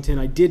Washington,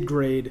 I did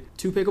grade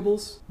 2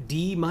 pickables,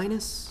 D-.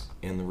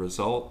 And the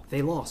result?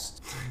 They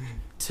lost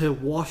to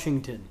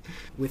Washington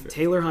with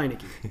Taylor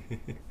Heineke.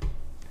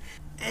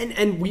 And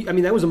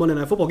that was a Monday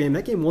Night Football game.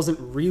 That game wasn't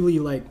really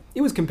it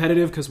was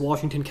competitive because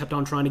Washington kept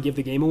on trying to give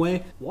the game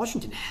away.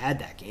 Washington had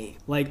that game.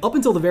 Up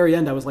until the very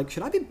end, I was like,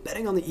 should I be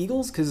betting on the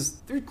Eagles?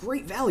 Because they're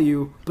great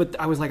value. But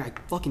I was like, I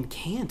fucking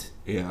can't.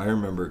 Yeah, I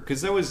remember.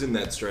 Because that was in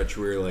that stretch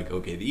where you're like,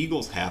 okay, the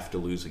Eagles have to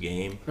lose a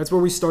game. That's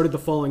where we started the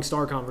falling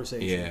star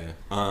conversation. Yeah.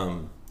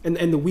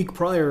 And the week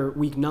prior,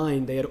 week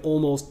 9, they had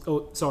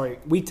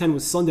week 10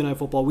 was Sunday Night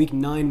Football, week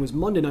 9 was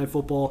Monday Night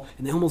Football,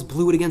 and they almost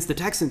blew it against the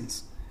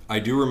Texans. I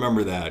do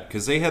remember that,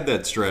 because they had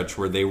that stretch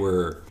where they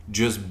were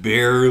just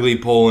barely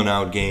pulling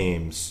out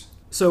games.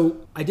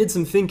 So I did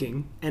some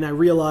thinking, and I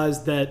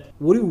realized that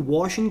what do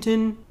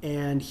Washington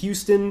and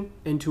Houston,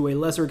 and to a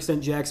lesser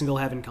extent Jacksonville,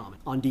 have in common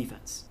on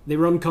defense? They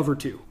run cover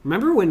 2.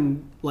 Remember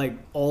when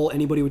all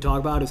anybody would talk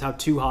about is how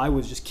too high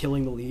was just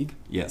killing the league?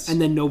 Yes.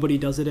 And then nobody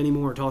does it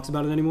anymore or talks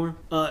about it anymore?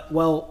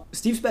 Well,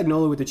 Steve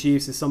Spagnuolo with the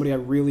Chiefs is somebody I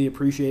really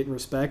appreciate and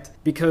respect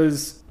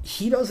because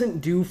he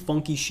doesn't do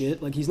funky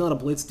shit. He's not a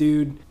blitz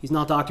dude. He's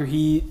not Dr.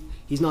 Heat.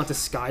 He's not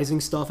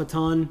disguising stuff a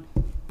ton.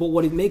 But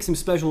what it makes him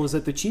special is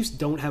that the Chiefs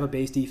don't have a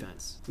base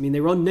defense. They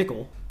run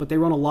nickel, but they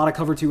run a lot of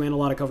cover 2 and a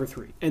lot of cover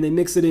 3. And they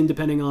mix it in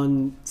depending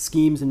on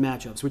schemes and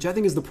matchups, which I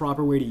think is the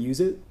proper way to use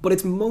it. But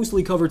it's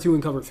mostly cover 2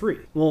 and cover 3.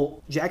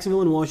 Well,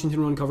 Jacksonville and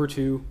Washington run cover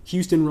 2.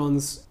 Houston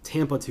runs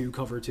Tampa 2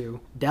 cover 2.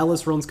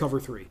 Dallas runs cover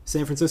 3.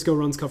 San Francisco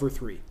runs cover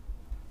 3.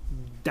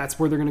 That's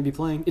where they're going to be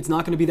playing. It's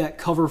not going to be that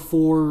cover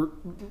 4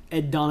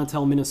 Ed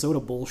Donatel Minnesota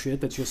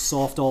bullshit that's just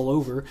soft all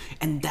over.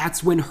 And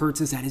that's when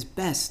Hurts is at his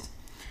best.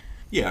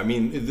 Yeah,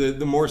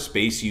 the more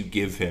space you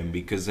give him,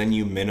 because then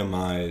you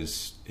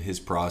minimize his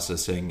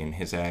processing and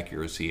his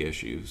accuracy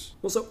issues.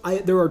 Well, so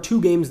there are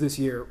 2 games this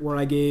year where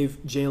I gave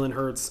Jalen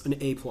Hurts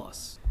an A+.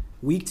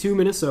 Week 2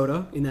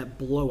 Minnesota in that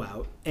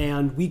blowout,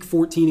 and week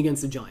 14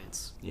 against the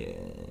Giants. Yeah.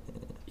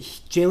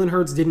 Jalen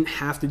Hurts didn't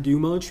have to do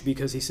much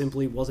because he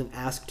simply wasn't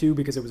asked to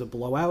because it was a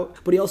blowout,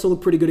 but he also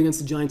looked pretty good against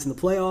the Giants in the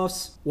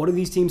playoffs. What do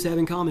these teams have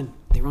in common?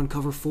 They run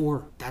cover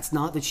 4. That's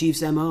not the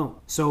Chiefs'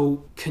 MO.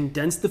 So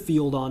condense the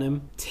field on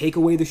him, take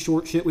away the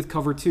short shit with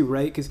cover 2,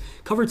 right? Because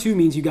cover 2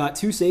 means you got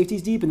 2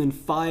 safeties deep and then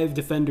 5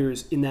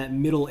 defenders in that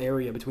middle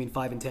area between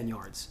 5 and 10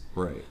 yards.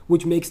 Right.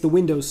 Which makes the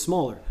windows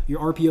smaller.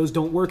 Your RPOs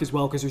don't work as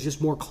well because there's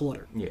just more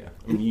clutter. Yeah.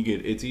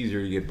 It's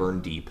easier to get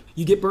burned deep.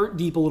 You get burnt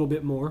deep a little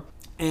bit more.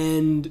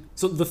 And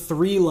so the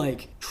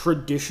 3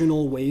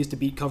 traditional ways to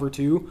beat cover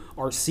 2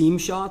 are seam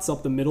shots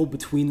up the middle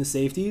between the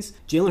safeties.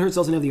 Jalen Hurts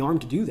doesn't have the arm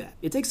to do that.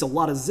 It takes a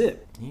lot of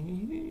zip.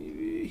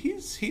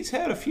 He's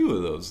had a few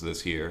of those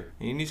this year,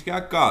 and he's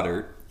got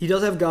Goddard. He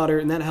does have Goddard,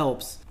 and that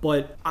helps.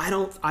 But I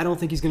don't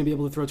think he's going to be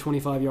able to throw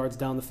 25 yards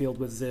down the field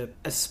with zip,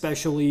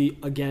 especially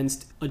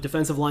against a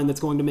defensive line that's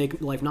going to make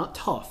life not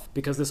tough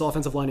because this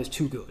offensive line is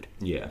too good.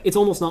 Yeah. It's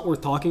almost not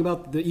worth talking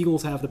about. The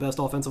Eagles have the best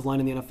offensive line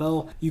in the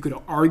NFL. You could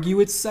argue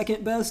it's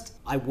second best.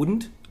 I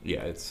wouldn't.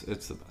 Yeah, it's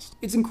the best.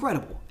 It's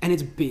incredible, and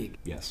it's big.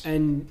 Yes.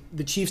 And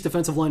the Chiefs'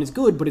 defensive line is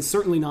good, but it's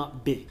certainly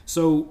not big.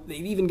 So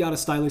they've even got a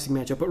stylistic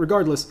matchup. But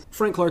regardless,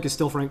 Frank Clark is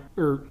still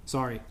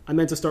I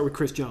meant to start with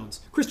Chris Jones.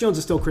 Chris Jones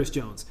is still Chris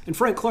Jones. And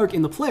Frank Clark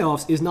in the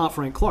playoffs is not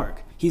Frank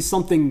Clark. He's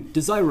something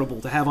desirable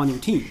to have on your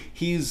team.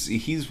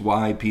 He's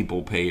why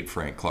people paid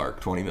Frank Clark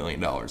 $20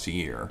 million a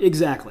year.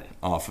 Exactly.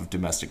 Off of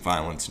domestic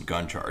violence and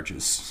gun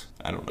charges.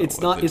 I don't know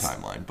the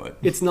timeline, but...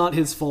 It's not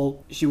his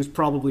fault. She was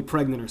probably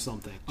pregnant or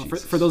something.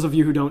 For those of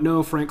you who don't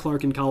know, Frank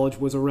Clark in college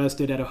was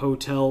arrested at a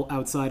hotel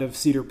outside of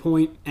Cedar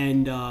Point,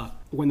 and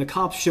when the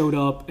cops showed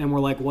up and were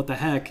like, what the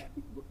heck?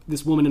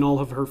 This woman and all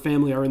of her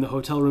family are in the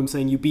hotel room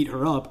saying you beat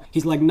her up.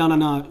 He's like,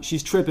 no,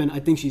 she's tripping. I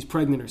think she's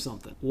pregnant or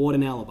something. What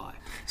an alibi.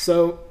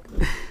 So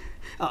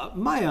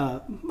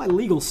my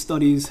legal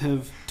studies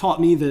have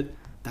taught me that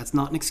That's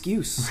not an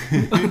excuse.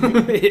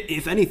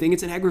 If anything,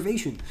 it's an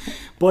aggravation.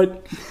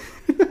 But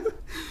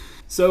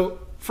so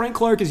Frank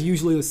Clark is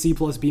usually a C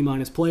plus B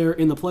minus player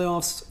in the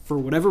playoffs for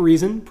whatever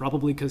reason,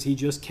 probably because he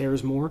just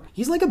cares more.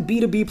 He's like a B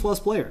to B plus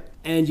player.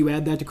 And you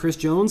add that to Chris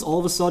Jones, all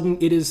of a sudden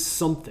it is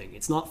something.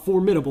 It's not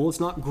formidable, it's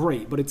not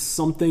great, but it's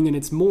something, and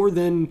it's more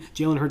than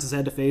Jalen Hurts has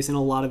had to face in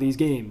a lot of these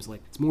games.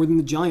 Like, it's more than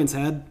the Giants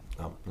had.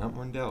 Oh, not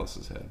more than Dallas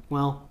has had.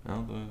 Well, the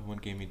one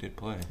game he did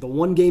play. The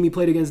one game he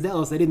played against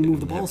Dallas, they didn't move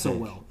the ball so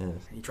pick. well. Yeah.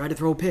 He tried to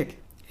throw a pick,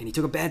 and he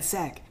took a bad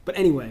sack. But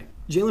anyway,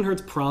 Jalen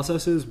Hurts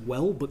processes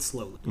well, but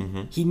slowly.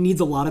 Mm-hmm. He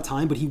needs a lot of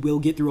time, but he will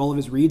get through all of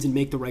his reads and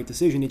make the right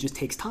decision. It just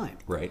takes time.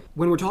 Right.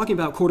 When we're talking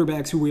about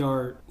quarterbacks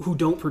who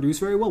don't produce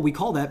very well, we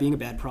call that being a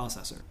bad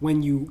processor.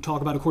 When you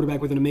talk about a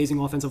quarterback with an amazing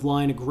offensive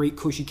line, a great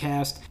cushy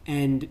cast,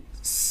 and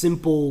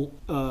simple,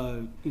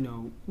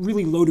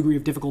 really low degree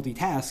of difficulty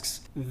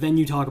tasks, then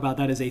you talk about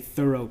that as a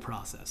thorough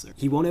processor.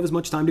 He won't have as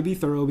much time to be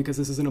thorough because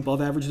this is an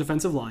above average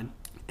defensive line.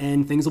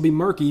 And things will be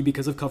murky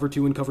because of cover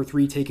 2 and cover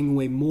 3 taking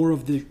away more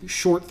of the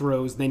short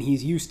throws than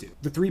he's used to.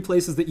 The 3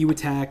 places that you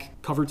attack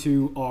cover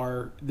 2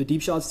 are the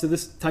deep shots to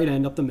this tight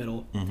end up the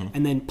middle,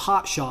 and then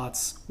pot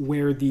shots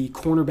where the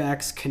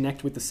cornerbacks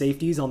connect with the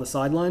safeties on the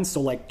sidelines,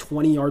 so like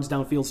 20 yards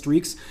downfield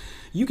streaks.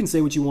 You can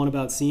say what you want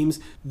about seams.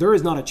 There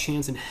is not a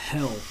chance in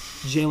hell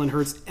Jalen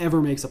Hurts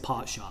ever makes a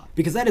pot shot,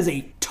 because that is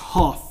a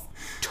tough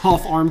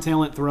arm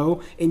talent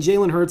throw, and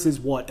Jalen Hurts is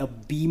a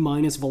B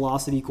minus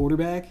velocity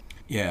quarterback.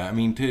 Yeah, I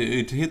mean, to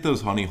hit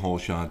those honey hole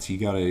shots, you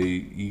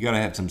gotta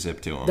have some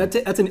zip to them.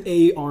 That's an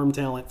A arm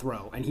talent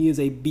throw, and he is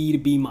a B to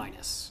B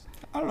minus.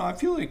 I don't know. I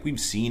feel like we've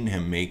seen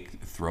him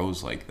make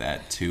throws like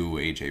that to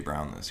A.J.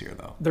 Brown this year,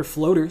 though. They're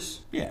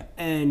floaters. Yeah.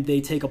 And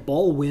they take a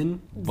ball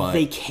win. But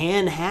they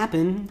can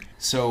happen.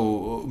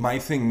 So my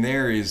thing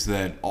there is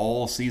that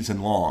all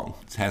season long,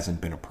 it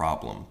hasn't been a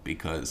problem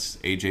because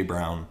A.J.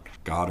 Brown,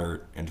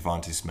 Goddard, and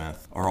Devontae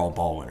Smith are all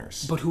ball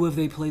winners. But who have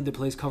they played that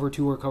plays cover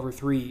 2 or cover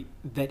 3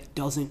 that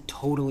doesn't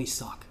totally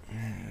suck?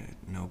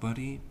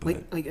 Nobody.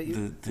 But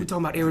we're talking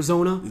about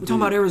Arizona. We're talking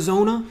about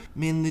Arizona.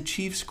 Man, the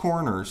Chiefs'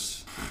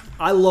 corners.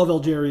 I love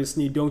Algerius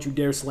Sneed. Don't you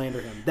dare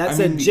slander him. That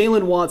said,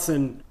 Jalen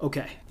Watson.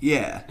 Okay.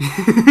 Yeah.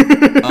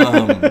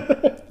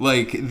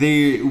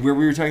 Where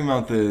we were talking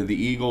about the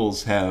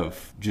Eagles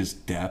have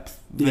just depth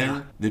there.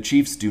 Yeah. The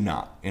Chiefs do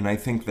not, and I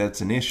think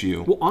that's an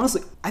issue. Well,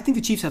 honestly, I think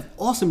the Chiefs have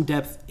awesome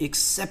depth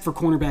except for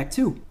cornerback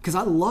too, because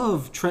I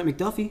love Trent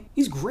McDuffie.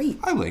 He's great.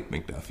 I like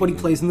McDuffie, but he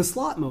plays in the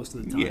slot most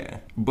of the time. Yeah,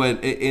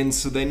 and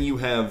so then you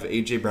have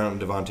A.J. Brown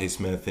and Devontae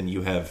Smith, and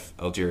you have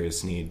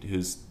Algerius Sneed,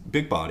 who's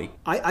big body.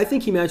 I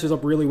think he matches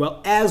up really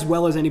well as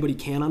anybody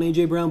can on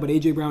A.J. Brown, but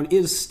A.J. Brown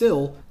is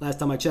still, last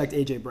time I checked,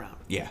 A.J. Brown.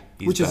 Yeah,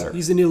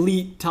 he's an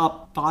elite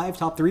top 5,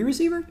 top 3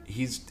 receiver.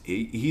 He's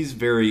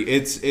very.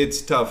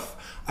 It's tough.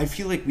 I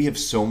feel like we have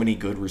so many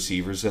good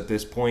receivers at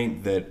this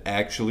point that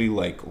actually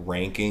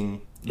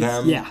ranking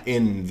them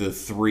in the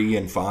 3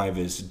 and 5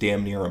 is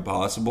damn near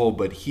impossible,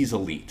 but he's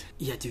elite.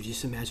 Yeah, dude,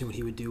 just imagine what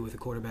he would do with a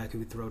quarterback who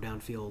could throw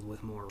downfield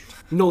with more.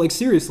 No,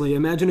 seriously,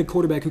 imagine a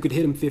quarterback who could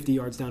hit him 50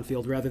 yards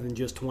downfield rather than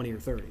just 20 or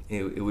 30.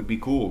 It would be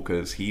cool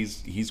because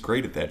he's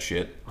great at that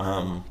shit.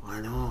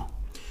 I know.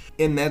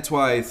 And that's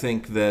why I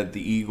think that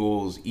the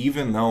Eagles,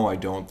 even though I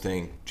don't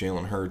think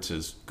Jalen Hurts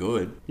is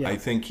good, I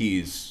think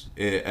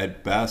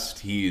at best,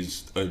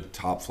 he's a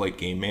top-flight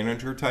game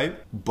manager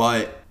type.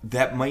 But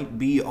that might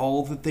be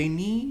all that they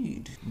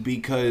need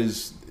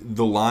because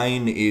the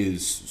line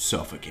is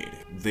suffocating.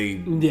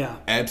 They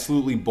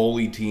absolutely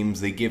bully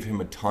teams. They give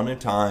him a ton of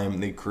time.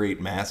 They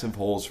create massive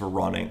holes for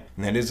running.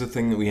 And that is a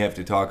thing that we have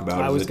to talk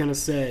about. I was going to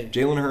say.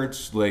 Jalen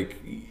Hurts,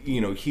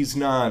 he's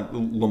not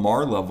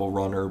Lamar-level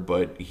runner,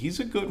 but he's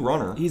a good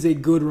runner. He's a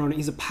good runner.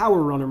 He's a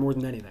power runner more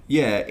than anything.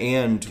 Yeah,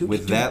 and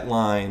with that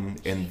line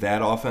and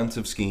that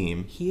offensive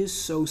scheme. He is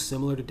so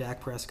similar to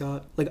Dak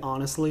Prescott.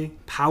 Honestly.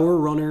 Power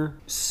runner,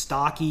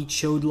 stocky,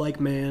 chode-like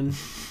man.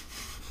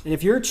 And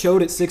if you're a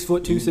chode at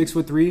 6'2",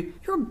 6'3",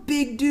 you're a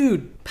big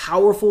dude.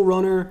 Powerful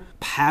runner,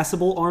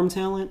 passable arm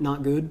talent,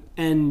 not good.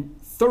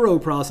 And thorough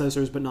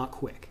processors, but not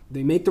quick.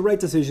 They make the right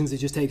decisions, it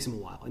just takes them a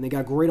while. And they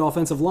got great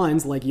offensive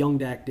lines like young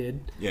Dak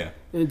did. Yeah.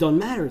 And it doesn't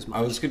matter as much.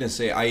 I was going to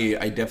say,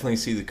 I definitely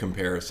see the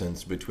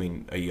comparisons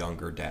between a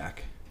younger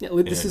Dak. Yeah,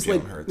 this is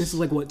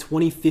like what,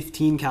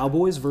 2015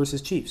 Cowboys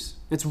versus Chiefs.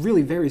 It's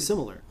really very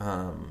similar.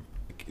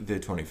 The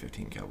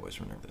 2015 Cowboys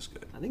were never this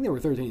good. I think they were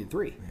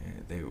 13-3.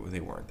 They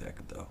weren't that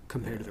good though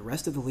compared to the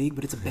rest of the league,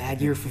 but it's a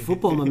bad year for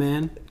football, my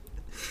man.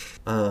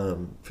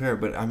 Fair,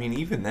 but I mean,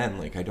 even then,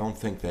 I don't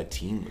think that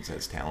team was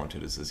as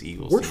talented as this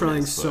Eagles. We're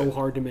trying so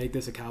hard to make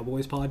this a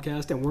Cowboys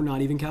podcast, and we're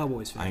not even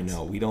Cowboys fans. I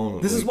know we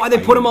don't. This is why they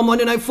put them on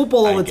Monday Night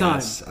Football all the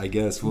time. I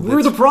guess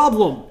we're the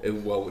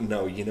problem. Well,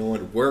 no, you know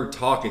what? We're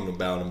talking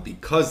about them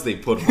because they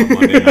put them on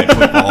Monday Night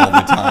Football all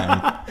the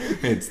time.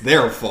 It's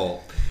their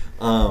fault.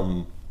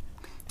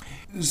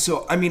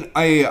 So, I mean,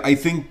 I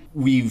think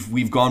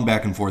we've gone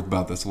back and forth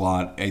about this a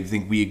lot. I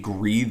think we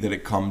agree that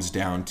it comes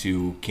down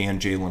to, can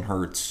Jalen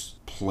Hurts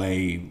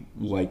play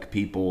like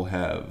people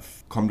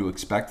have come to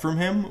expect from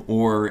him,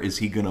 or is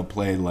he going to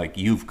play like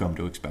you've come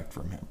to expect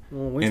from him?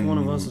 Well, which one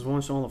of us has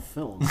watched all the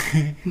films?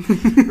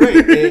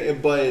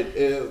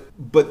 Right,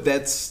 but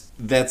that's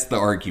the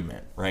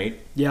argument, right?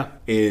 Yeah.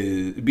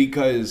 Is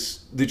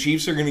because the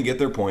Chiefs are going to get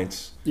their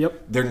points.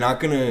 Yep. They're not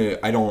going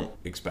to, I don't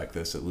expect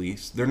this at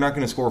least, they're not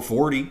going to score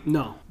 40.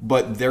 No.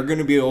 But they're going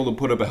to be able to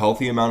put up a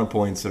healthy amount of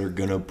points that are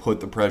going to put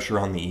the pressure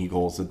on the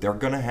Eagles that they're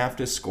going to have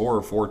to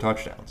score 4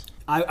 touchdowns.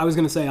 I was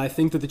going to say, I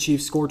think that the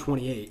Chiefs score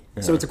 28.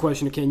 Yeah. So it's a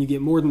question of can you get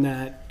more than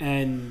that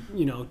and,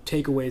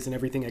 takeaways and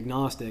everything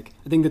agnostic.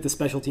 I think that the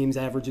special teams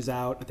averages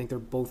out. I think they're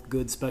both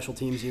good special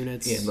teams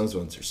units. Yeah, and those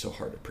ones are so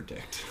hard to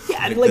predict.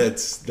 Yeah,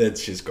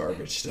 that's just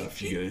garbage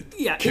stuff. You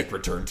get a kick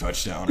return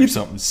touchdown or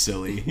something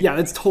silly. Yeah,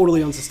 that's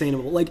totally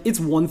unsustainable. Like, it's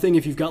one thing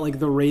if you've got, like,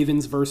 the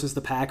Ravens versus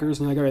the Packers,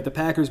 and you're like, all right, the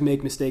Packers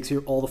make mistakes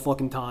here all the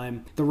fucking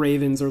time. The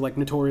Ravens are, like,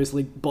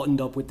 notoriously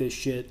buttoned up with this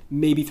shit.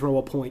 Maybe throw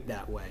a point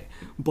that way.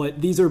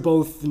 But these are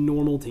both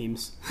normal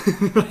teams.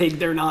 Like,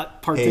 they're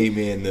not Hey,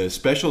 man, the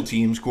special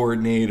teams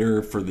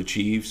coordinator for the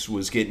Chiefs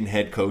was getting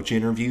head coach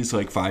interviews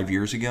like 5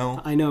 years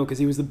ago. I know, because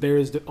he was the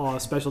Bears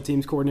special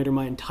teams coordinator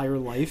my entire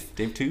life.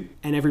 Dave too?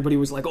 And everybody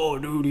was like, oh,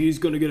 dude, he's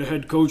going to get a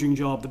head coaching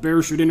job. The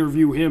Bears should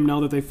interview him now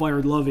that they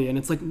fired Lovey. And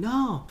it's like,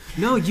 no,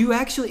 you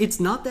actually, it's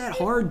not that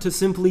hard to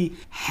simply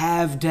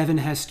have Devin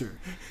Hester.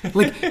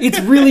 Like, it's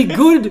really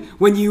good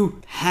when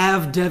you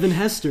have Devin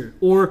Hester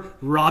or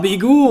Robbie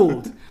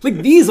Gould. Like,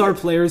 these are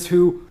players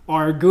who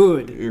are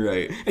good.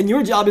 Right. And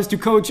your job is to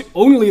coach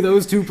only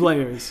those two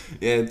players.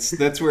 Yeah,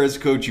 that's where as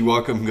coach you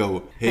walk up and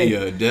go,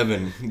 hey,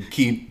 Devin,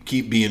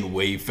 keep being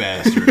way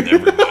faster than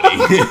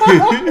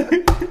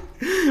everybody.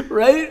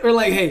 Right? Or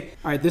like, hey,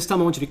 all right, this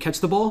time I want you to catch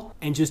the ball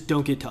and just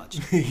don't get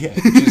touched. Yeah,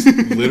 just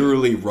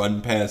literally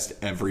run past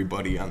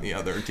everybody on the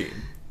other team.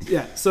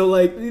 Yeah, so,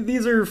 like,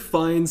 these are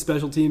fine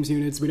special teams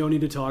units. We don't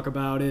need to talk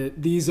about it.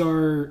 These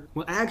are,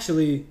 well,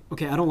 actually,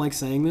 okay, I don't like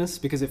saying this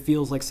because it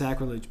feels like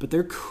sacrilege, but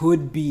there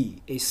could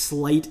be a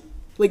slight,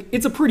 like,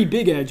 it's a pretty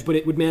big edge, but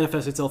it would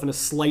manifest itself in a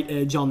slight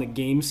edge on the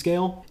game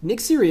scale. Nick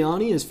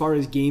Sirianni, as far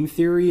as game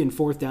theory and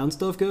fourth down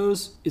stuff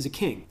goes, is a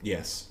king.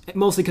 Yes.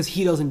 Mostly because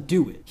he doesn't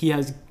do it. He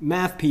has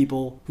math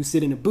people who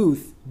sit in a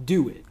booth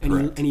do it,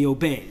 and he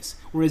obeys.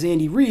 Whereas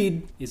Andy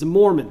Reid is a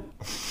Mormon.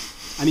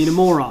 I mean a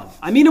moron.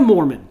 I mean a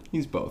Mormon.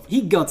 He's both.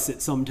 He guts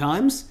it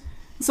sometimes.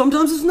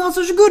 Sometimes it's not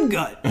such a good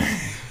gut.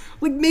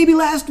 Like maybe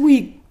last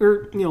week,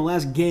 or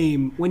last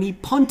game, when he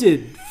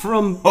punted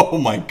from... Oh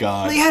my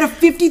God. They had a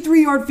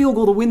 53-yard field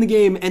goal to win the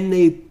game, and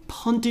they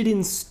punted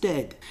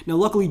instead. Now,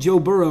 luckily, Joe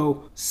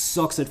Burrow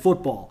sucks at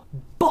football.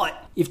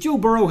 But if Joe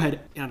Burrow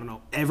had,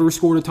 ever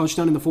scored a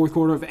touchdown in the fourth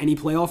quarter of any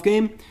playoff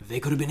game, they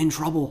could have been in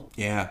trouble.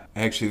 Yeah,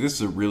 actually, this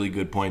is a really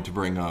good point to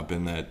bring up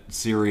in that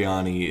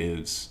Sirianni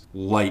is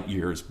light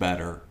years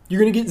better.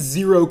 You're going to get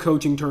 0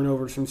 coaching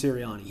turnovers from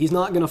Sirianni. He's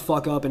not going to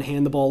fuck up and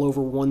hand the ball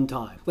over one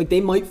time. Like,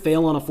 they might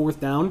fail on a fourth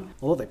down,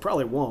 although they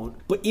probably won't.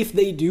 But if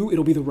they do,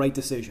 it'll be the right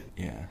decision.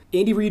 Yeah.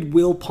 Andy Reid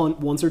will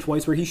punt once or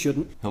twice where he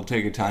shouldn't. He'll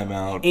take a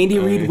timeout. Andy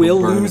Reid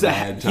will lose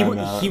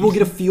timeout. He will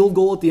get a field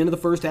goal at the end of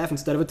the first half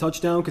instead of a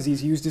touchdown because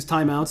he's used his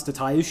timeouts to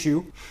tie his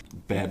shoe.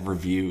 Bad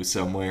review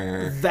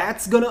somewhere.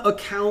 That's going to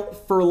account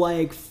for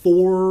like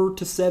 4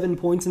 to 7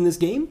 points in this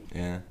game.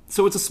 Yeah.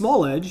 So it's a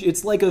small edge.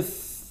 It's like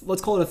let's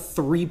call it a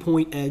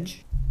 3-point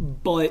edge.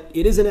 But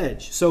it is an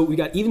edge. So we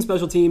got even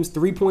special teams,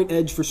 3-point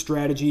edge for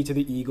strategy to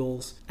the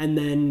Eagles. And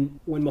then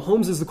when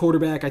Mahomes is the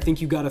quarterback, I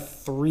think you got a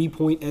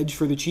 3-point edge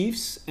for the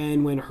Chiefs.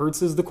 And when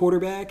Hurts is the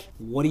quarterback,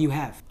 what do you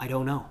have? I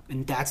don't know.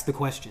 And that's the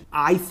question.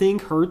 I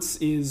think Hurts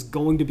is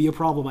going to be a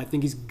problem. I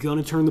think he's going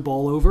to turn the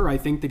ball over. I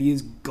think that he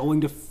is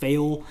going to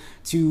fail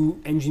to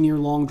engineer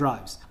long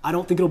drives. I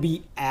don't think it'll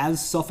be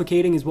as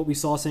suffocating as what we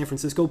saw San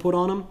Francisco put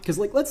on him. Because,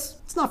 let's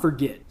not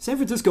forget, San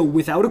Francisco,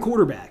 without a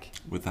quarterback,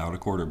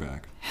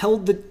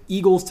 held the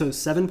Eagles to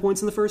 7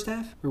 points in the first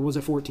half? Or was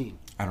it 14?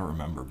 I don't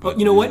remember. But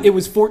you know what? It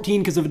was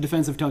 14 because of a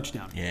defensive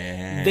touchdown.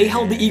 Yeah. They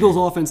held the Eagles'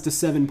 offense to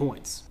 7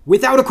 points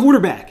without a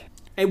quarterback.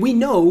 And we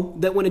know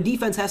that when a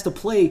defense has to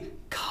play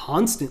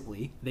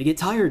constantly, they get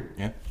tired.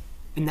 Yeah.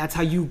 And that's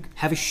how you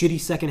have a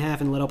shitty second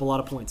half and let up a lot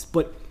of points.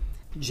 But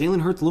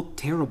Jalen Hurts looked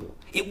terrible.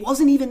 It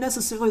wasn't even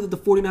necessarily that the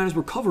 49ers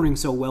were covering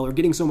so well or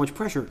getting so much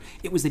pressure.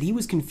 It was that he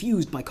was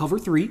confused by cover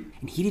 3,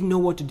 and he didn't know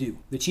what to do.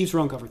 The Chiefs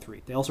run cover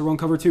 3. They also run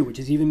cover 2, which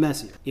is even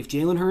messier. If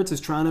Jalen Hurts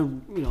is trying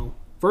to,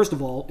 first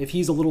of all, if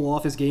he's a little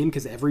off his game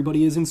because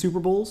everybody is in Super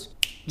Bowls,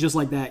 just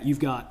like that, you've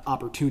got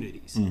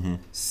opportunities. Mm-hmm.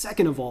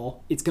 Second of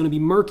all, it's going to be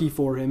murky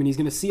for him, and he's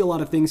going to see a lot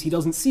of things he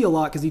doesn't see a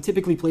lot because he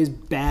typically plays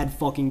bad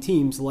fucking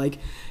teams like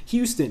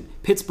Houston,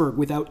 Pittsburgh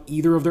without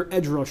either of their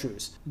edge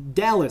rushers,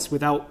 Dallas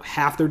without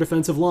half their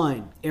defensive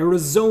line,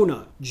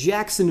 Arizona,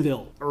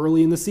 Jacksonville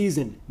early in the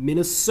season,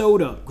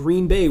 Minnesota,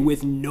 Green Bay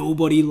with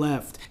nobody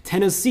left,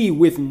 Tennessee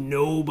with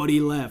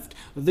nobody left,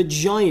 the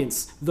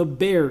Giants, the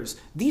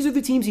Bears. These are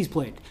the teams he's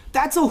played.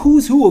 That's a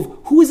who's who of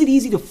who is it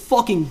easy to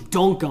fucking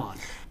dunk on.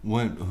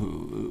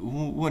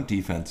 what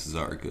defenses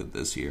are good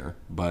this year?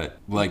 But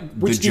like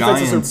Which the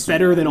defenses Giants are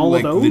better than all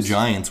of those? The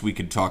Giants, we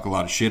could talk a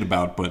lot of shit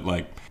about, but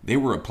like they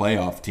were a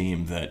playoff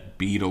team that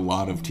beat a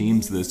lot of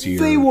teams this year.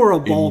 They were a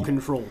ball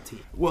control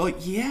team. Well,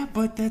 yeah,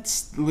 but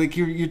that's like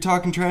you're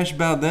talking trash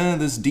about them.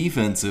 This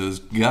defense is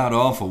god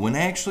awful when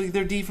actually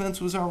their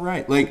defense was all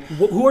right. Like,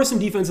 who are some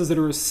defenses that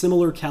are a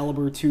similar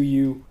caliber to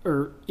you,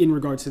 or in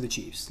regards to the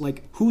Chiefs?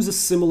 Like, who's a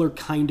similar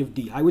kind of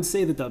D? I would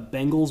say that the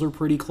Bengals are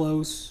pretty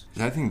close.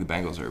 I think the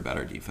Bengals are a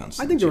better defense.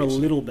 I think they're a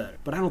little better,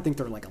 but I don't think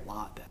they're like a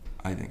lot better.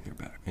 I think they're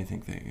better. I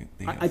think they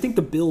I think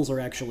the Bills are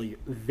actually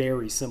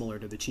very similar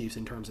to the Chiefs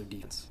in terms of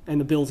defense.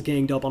 And the Bills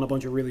ganged up on a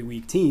bunch of really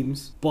weak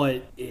teams,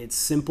 but it's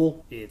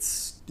simple.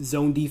 It's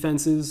zone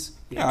defenses.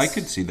 Yeah, I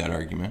could see that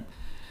argument.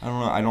 I don't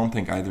know. I don't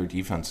think either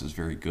defense is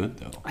very good,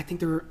 though. I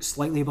think they're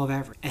slightly above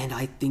average. And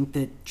I think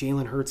that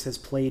Jalen Hurts has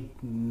played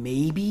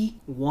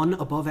maybe one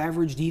above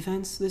average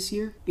defense this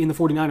year in the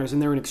 49ers. And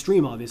they're an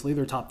extreme, obviously.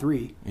 They're top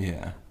 3.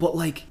 Yeah. But,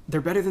 like,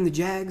 they're better than the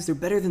Jags. They're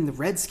better than the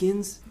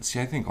Redskins. See,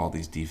 I think all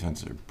these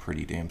defenses are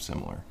pretty damn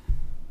similar.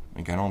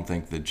 Like, I don't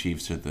think the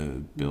Chiefs or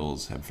the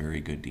Bills have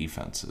very good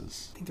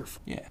defenses. I think they're...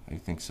 Yeah, I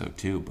think so,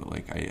 too. But,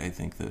 like, I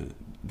think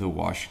the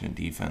Washington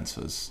defense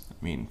was...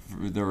 I mean,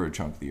 there were a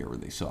chunk of the year where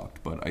they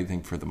sucked, but I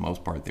think for the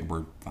most part they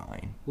were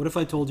fine. What if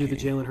I told you that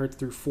Jalen Hurts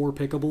threw 4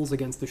 pickables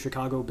against the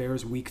Chicago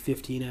Bears week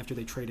 15 after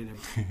they traded him?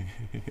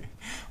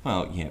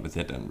 Well, yeah, but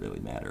that doesn't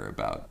really matter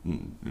about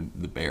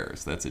the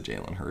Bears. That's a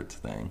Jalen Hurts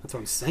thing. That's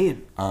what I'm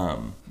saying.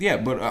 Yeah,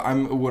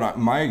 but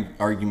my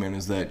argument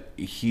is that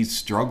he's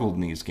struggled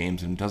in these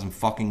games and it doesn't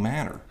fucking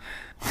matter.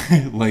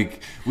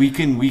 Like we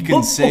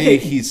can say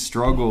he's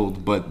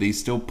struggled, but they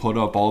still put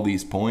up all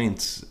these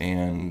points.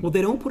 And well,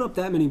 they don't put up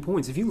that many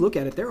points. If you look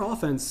at it, their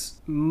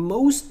offense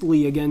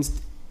mostly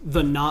against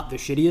not the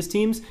shittiest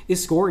teams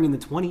is scoring in the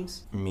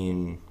 20s. I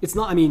mean, it's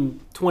not. I mean,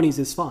 20s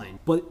is fine,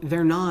 but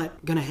they're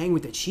not gonna hang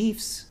with the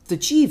Chiefs. The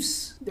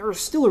Chiefs, they're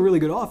still a really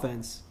good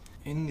offense.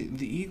 And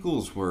the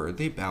Eagles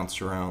they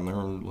bounced around. They're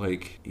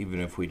like,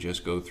 even if we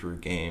just go through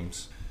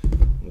games.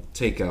 We'll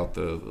take out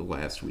the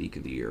last week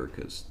of the year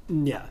because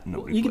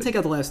you can take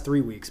out the last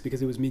 3 weeks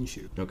because it was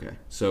Minshew. Okay,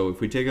 so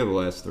if we take out the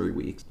last 3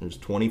 weeks, there's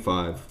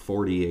 25,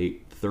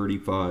 48,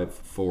 35,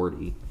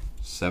 40,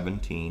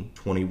 17,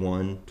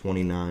 21,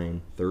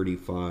 29,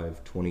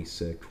 35,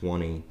 26,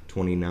 20,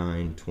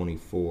 29,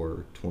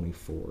 24,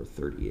 24,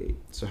 38.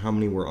 So how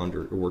many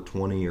were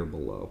 20 or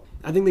below?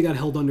 I think they got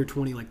held under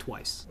 20 like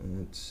twice.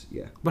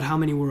 Yeah. But how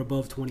many were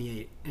above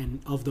 28?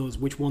 And of those,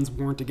 which ones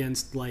weren't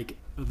against like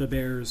the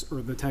Bears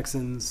or the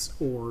Texans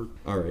or...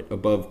 All right,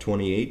 above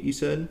 28 you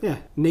said? Yeah.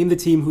 Name the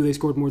team who they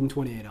scored more than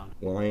 28 on.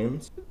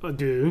 Lions.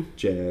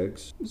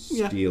 Jags.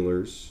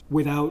 Steelers.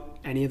 Without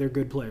any of their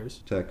good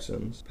players.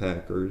 Texans.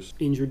 Packers.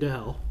 Injured to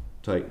hell.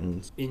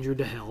 Titans. Injured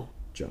to hell.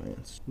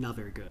 Giants. Not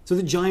very good. So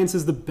the Giants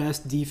is the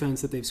best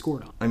defense that they've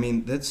scored on. I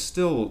mean, that's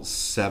still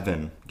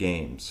 7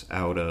 games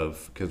out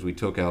of, because we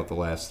took out the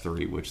last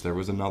 3, which there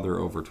was another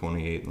over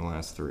 28 in the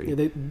last 3.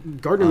 Yeah,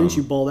 Gardner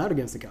Minshew balled out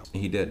against the Cowboys.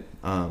 He did.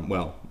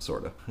 Well,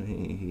 sort of.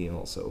 He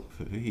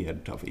had a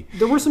toughie.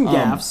 There were some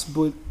gaffes,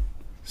 but...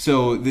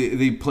 So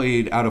they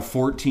played out of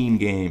 14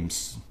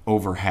 games,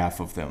 over half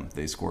of them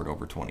they scored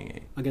over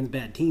 28. Against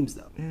bad teams,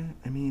 though. Yeah,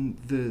 I mean,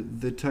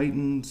 the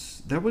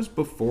Titans, that was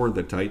before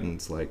the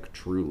Titans, like,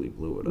 truly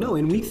blew it up. No,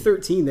 in Week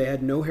 13, they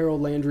had no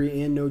Harold Landry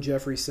and no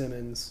Jeffrey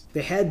Simmons.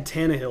 They had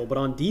Tannehill, but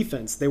on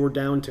defense, they were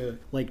down to,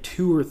 like,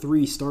 2 or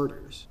 3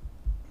 starters.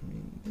 I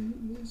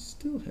mean, they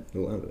still had a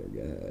lot of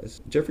their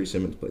guys. Jeffrey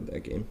Simmons played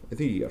that game. I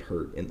think he got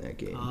hurt in that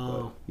game,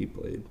 but he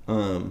played.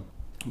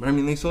 But, I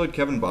mean, they still had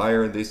Kevin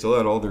Byard. They still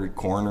had all their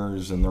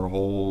corners and their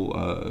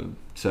whole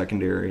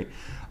secondary.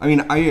 I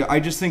mean,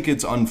 I just think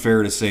it's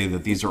unfair to say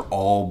that these are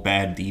all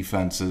bad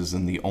defenses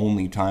and the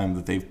only time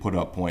that they've put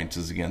up points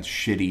is against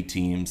shitty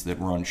teams that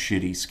run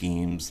shitty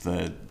schemes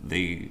that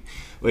they...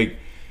 Like,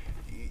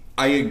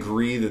 I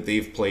agree that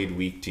they've played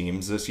weak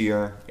teams this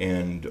year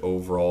and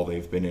overall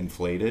they've been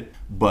inflated,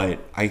 but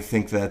I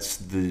think that's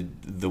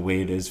the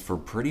way it is for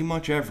pretty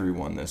much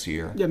everyone this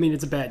year. Yeah, I mean,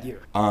 it's a bad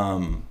year.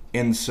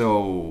 And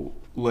so...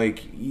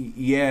 Like,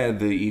 yeah,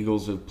 the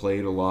Eagles have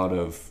played a lot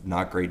of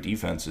not great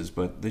defenses,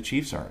 but the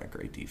Chiefs aren't a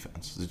great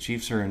defense. The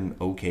Chiefs are an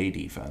okay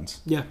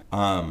defense. Yeah.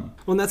 Well,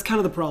 and that's kind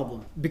of the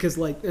problem because,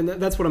 like, and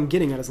that's what I'm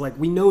getting at is like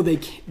we know the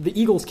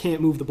Eagles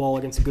can't move the ball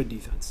against a good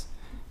defense.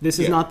 This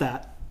is not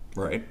that.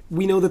 Right.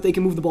 We know that they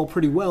can move the ball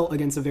pretty well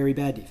against a very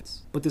bad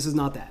defense, but this is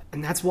not that,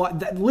 and that's why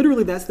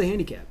literally that's the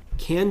handicap.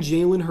 Can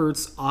Jalen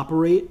Hurts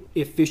operate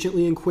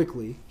efficiently and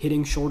quickly,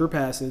 hitting shorter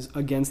passes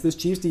against this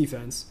Chiefs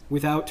defense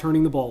without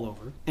turning the ball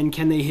over? And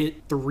can they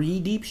hit 3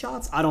 deep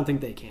shots? I don't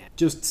think they can.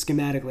 Just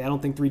schematically, I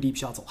don't think 3 deep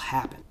shots will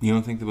happen. You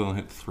don't think they will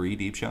hit 3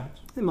 deep shots?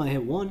 They might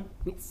hit 1.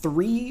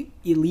 3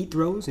 elite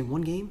throws in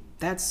one game?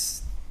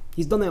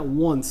 He's done that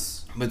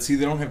once. But see,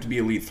 they don't have to be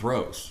elite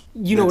throws.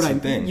 You know what I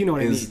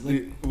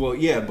mean. Well,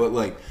 yeah, but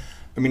like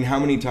I mean, how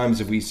many times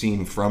have we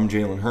seen from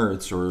Jalen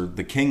Hurts or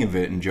the king of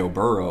it in Joe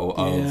Burrow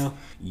of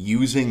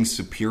using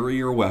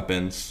superior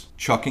weapons,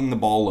 chucking the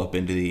ball up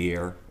into the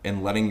air,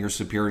 and letting your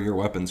superior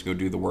weapons go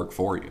do the work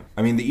for you?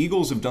 I mean, the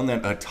Eagles have done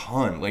that a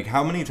ton. Like,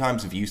 how many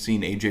times have you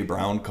seen A.J.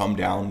 Brown come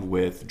down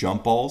with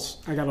jump balls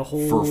for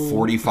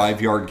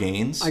 45-yard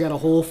gains? I got a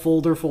whole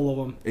folder full of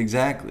them.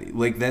 Exactly.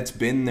 Like, that's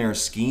been their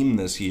scheme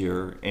this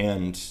year,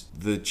 and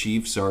the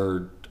Chiefs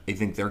are... I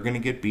think they're going to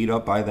get beat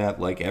up by that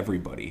like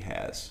everybody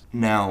has.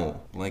 Now,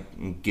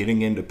 like,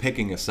 getting into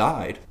picking a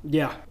side.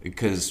 Yeah.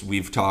 Because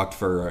we've talked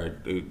for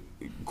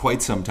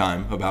quite some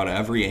time about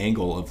every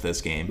angle of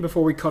this game.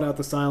 Before we cut out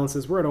the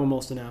silences, we're at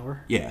almost an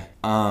hour. Yeah.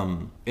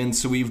 And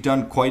so we've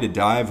done quite a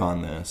dive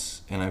on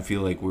this, and I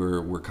feel like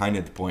we're kind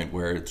of at the point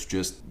where it's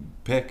just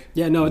pick.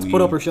 Yeah, no, it's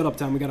put up or shut up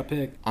time. We got to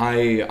pick.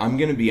 I'm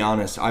going to be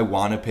honest. I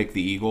want to pick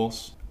the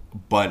Eagles.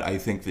 But I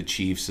think the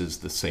Chiefs is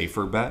the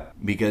safer bet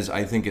because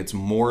I think it's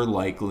more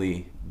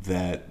likely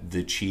that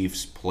the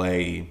Chiefs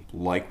play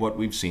like what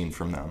we've seen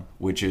from them,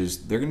 which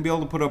is they're going to be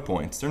able to put up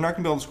points. They're not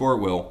going to be able to score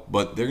at will,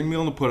 but they're going to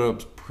be able to put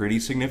up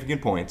pretty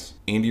significant points.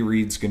 Andy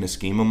Reid's going to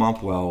scheme them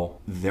up well.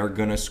 They're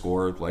going to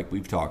score, like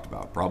we've talked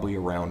about, probably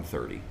around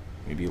 30,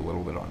 maybe a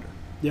little bit under.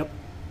 Yep.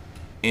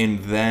 And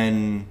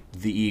then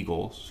the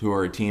Eagles, who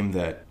are a team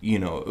that, you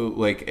know,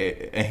 like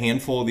a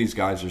handful of these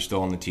guys are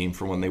still on the team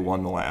from when they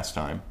won the last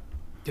time.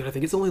 Dude, I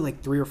think it's only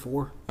like 3 or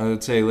 4. I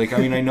would say, like, I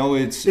mean, I know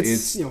it's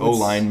you know,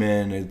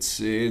 O-linemen,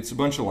 it's a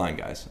bunch of line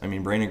guys. I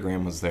mean, Brandon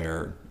Graham was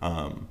there.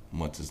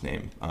 What's his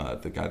name?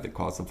 The guy that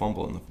caused the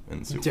fumble in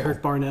the Super Bowl.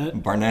 Derek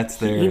Barnett. Barnett's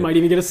there. He might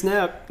even get a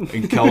snap.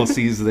 And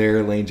Kelsey's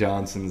there. Lane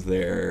Johnson's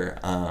there.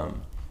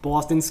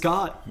 Boston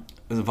Scott.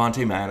 Was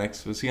Avonte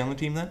Maddox, was he on the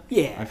team then?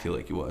 Yeah. I feel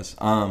like he was.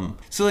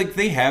 So, like,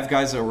 they have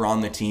guys that were on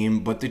the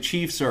team, but the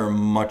Chiefs are a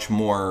much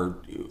more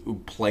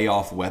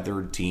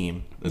playoff-weathered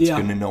team that's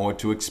going to know what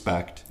to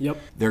expect. Yep.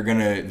 They're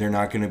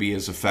not going to be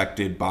as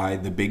affected by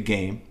the big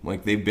game.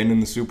 Like, they've been in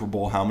the Super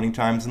Bowl how many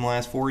times in the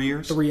last 4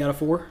 years? 3 out of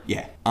 4.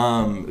 Yeah.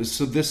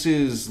 So this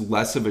is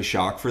less of a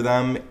shock for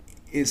them.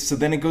 So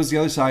then it goes the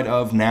other side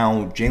of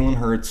now Jalen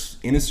Hurts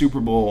in a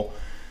Super Bowl.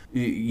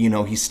 You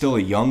know, he's still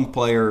a young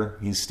player.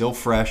 He's still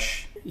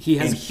fresh. He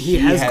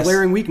has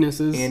glaring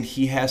weaknesses. And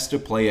he has to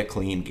play a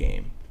clean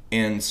game.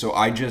 And so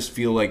I just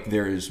feel like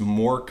there is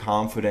more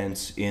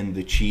confidence in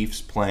the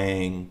Chiefs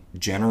playing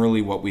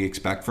generally what we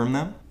expect from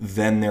them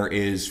than there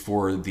is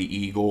for the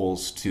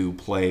Eagles to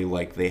play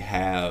like they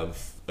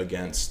have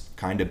against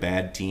kind of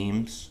bad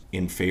teams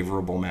in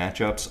favorable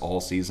matchups all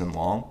season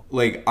long.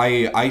 Like,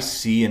 I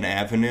see an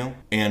avenue,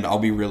 and I'll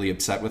be really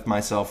upset with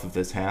myself if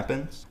this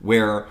happens,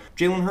 where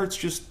Jalen Hurts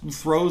just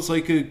throws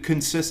like a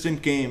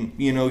consistent game.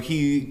 You know,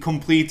 he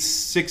completes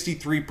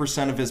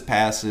 63% of his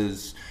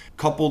passes,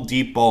 couple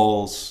deep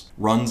balls,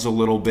 runs a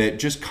little bit,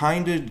 just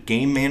kind of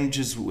game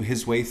manages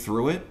his way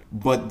through it.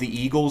 But the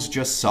Eagles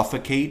just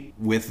suffocate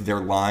with their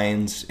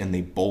lines, and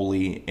they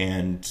bully,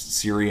 and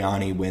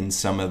Sirianni wins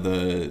some of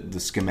the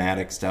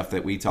schematic stuff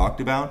that we talked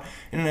about,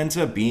 and it ends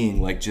up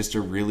being like just a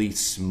really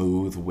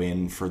smooth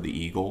win for the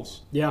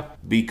Eagles. Yeah.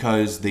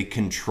 Because they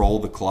control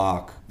the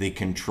clock, they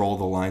control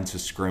the lines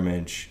of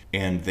scrimmage,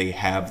 and they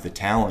have the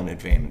talent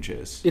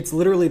advantages. It's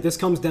literally, this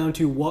comes down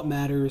to what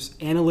matters,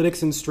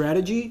 analytics and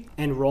strategy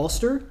and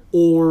roster,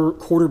 or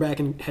quarterback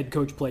and head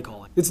coach play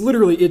calling. It's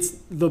literally, it's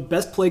the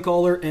best play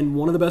caller and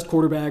one of the best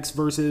quarterbacks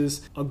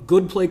versus a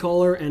good play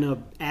caller and a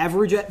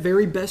average at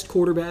very best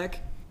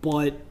quarterback,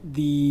 but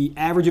the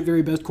average at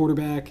very best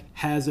quarterback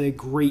has a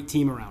great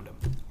team around him.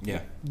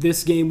 Yeah.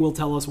 This game will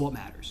tell us what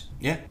matters.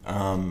 Yeah.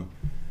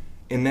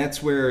 And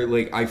that's where,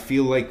 like, I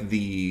feel like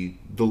the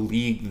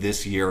league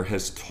this year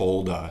has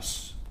told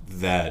us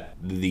that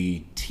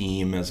the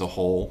team as a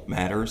whole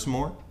matters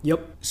more.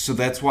 Yep. So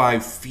that's why I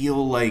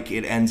feel like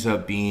it ends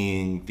up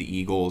being the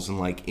Eagles, and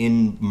like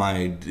in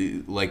my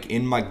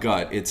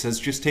gut it says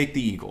just take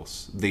the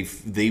Eagles.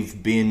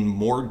 They've been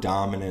more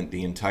dominant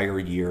the entire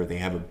year. They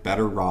have a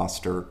better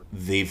roster.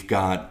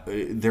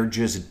 They're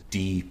just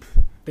deep.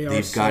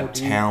 They've got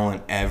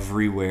talent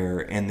everywhere,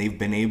 and they've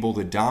been able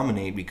to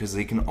dominate because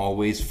they can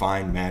always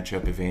find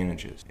matchup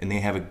advantages, and they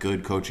have a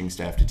good coaching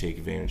staff to take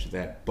advantage of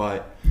that.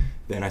 But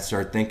then I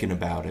start thinking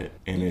about it,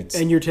 and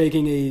you're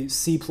taking a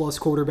C+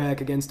 quarterback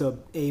against a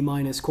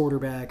A-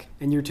 quarterback,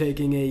 and you're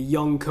taking a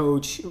young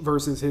coach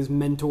versus his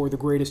mentor, the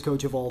greatest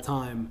coach of all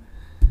time.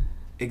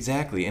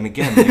 Exactly. And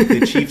again, like,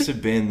 the Chiefs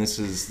have been,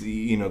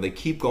 they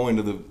keep going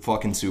to the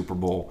fucking Super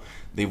Bowl.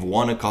 They've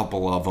won a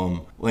couple of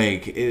them.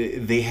 Like,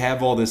 they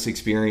have all this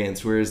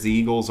experience, whereas the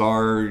Eagles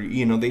are,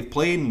 they've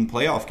played in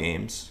playoff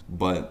games,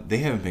 but they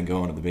haven't been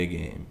going to the big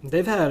game.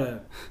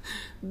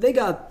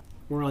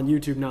 We're on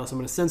YouTube now, so I'm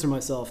going to censor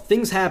myself.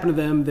 Things happened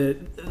to them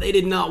that they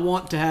did not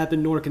want to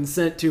happen nor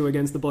consent to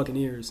against the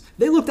Buccaneers.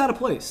 They looked out of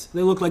place.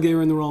 They looked like they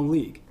were in the wrong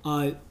league.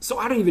 So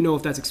I don't even know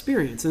if that's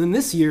experience. And then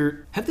this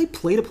year, have they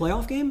played a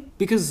playoff game?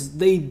 Because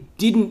they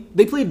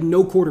played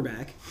no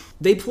quarterback.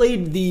 They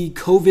played the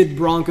COVID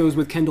Broncos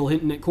with Kendall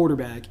Hinton at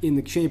quarterback in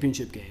the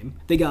championship game.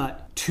 They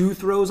got 2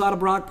 throws out of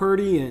Brock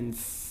Purdy and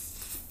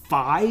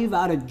 5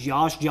 out of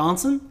Josh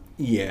Johnson.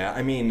 Yeah,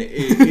 I mean,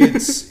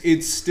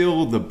 it's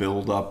still the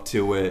build up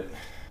to it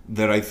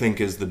that I think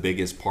is the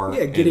biggest part.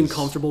 Yeah, getting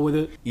comfortable with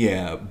it.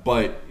 Yeah,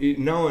 but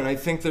no, and I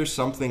think there's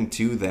something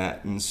to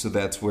that, and so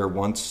that's where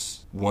once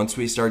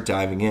we start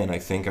diving in, I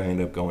think I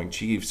end up going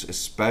Chiefs,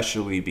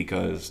 especially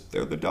because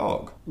they're the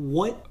dog.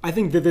 I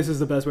think that this is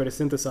the best way to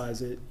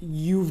synthesize it.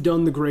 You've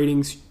done the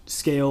grading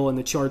scale and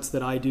the charts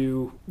that I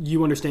do.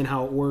 You understand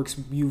how it works.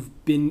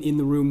 You've been in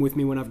the room with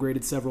me when I've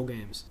graded several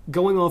games.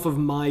 Going off of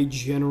my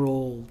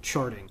general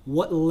charting,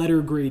 what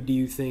letter grade do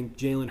you think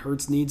Jalen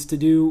Hurts needs to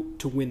do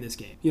to win this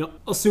game?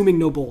 Assuming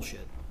no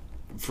bullshit.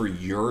 For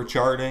your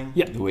charting,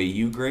 yeah, the way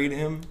you grade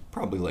him,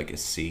 probably like a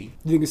C.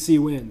 You think a C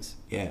wins?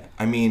 Yeah.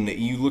 I mean,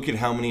 you look at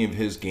how many of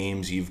his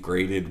games you've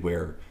graded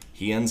where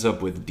he ends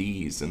up with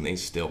D's and they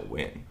still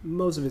win.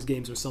 Most of his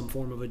games are some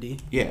form of a D.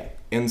 Yeah.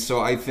 And so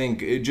I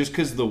think just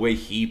because the way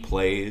he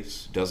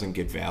plays doesn't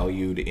get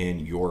valued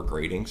in your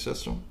grading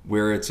system,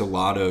 where it's a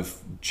lot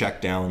of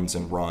checkdowns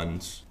and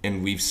runs,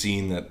 and we've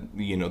seen that,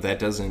 that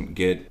doesn't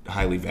get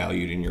highly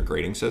valued in your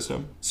grading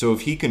system. So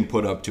if he can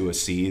put up to a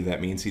C,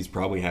 that means he's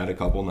probably had a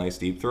couple nice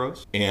deep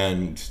throws.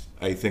 And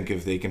I think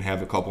if they can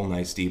have a couple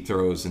nice deep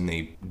throws and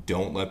they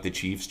don't let the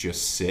Chiefs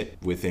just sit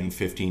within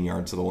 15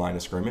 yards of the line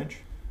of scrimmage,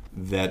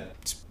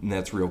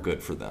 that's real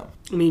good for them.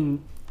 I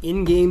mean,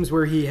 in games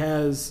where he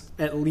has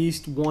at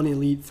least one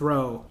elite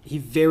throw, he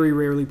very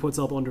rarely puts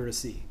up under a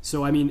C.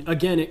 So, I mean,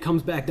 again, it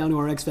comes back down to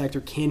our X factor.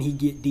 Can he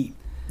get deep?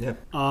 Yeah.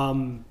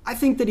 I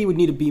think that he would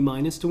need a B-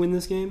 to win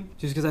this game,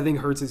 just because I think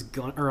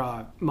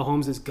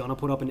Mahomes is gonna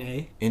put up an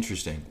A.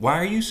 Interesting. Why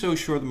are you so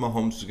sure that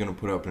Mahomes is gonna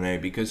put up an A?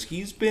 Because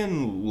he's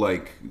been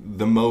like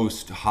the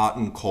most hot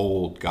and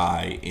cold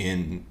guy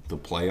in the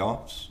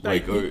playoffs,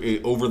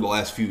 over the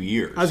last few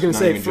years. I was gonna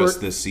say, just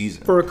this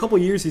season. For a couple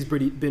years, he's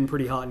been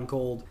pretty hot and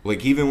cold.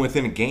 Like even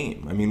within a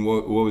game. I mean,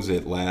 what was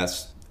it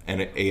last? An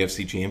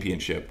AFC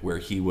championship where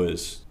he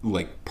was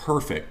like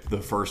perfect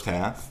the first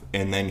half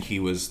and then he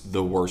was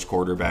the worst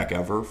quarterback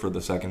ever for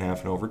the second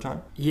half in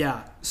overtime.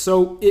 Yeah.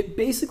 So it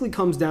basically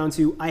comes down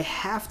to, I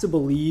have to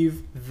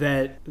believe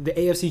that the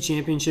AFC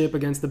championship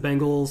against the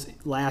Bengals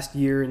last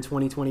year in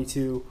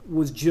 2022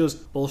 was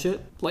just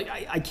bullshit. Like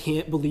I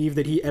can't believe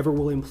that he ever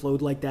will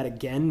implode like that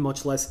again,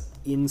 much less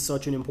in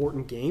such an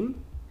important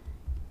game.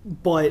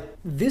 But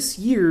this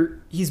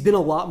year, he's been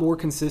a lot more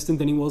consistent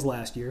than he was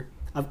last year.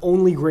 I've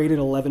only graded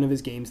 11 of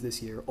his games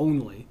this year.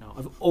 Only. No,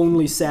 I've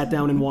only sat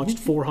down and watched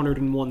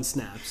 401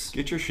 snaps.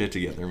 Get your shit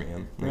together,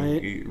 man.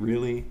 Right?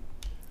 Really?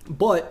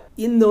 But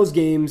in those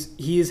games,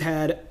 he has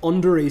had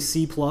under a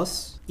C+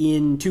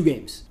 in 2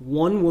 games.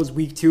 One was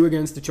week 2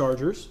 against the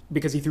Chargers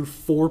because he threw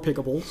 4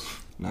 pickables.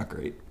 Not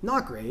great.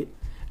 Not great.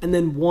 And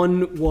then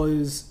one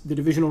was the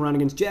divisional round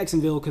against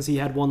Jacksonville because he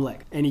had 1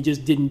 leg, and he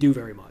just didn't do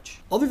very much.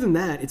 Other than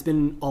that, it's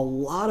been a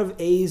lot of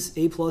A's,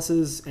 A+,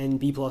 and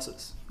B+.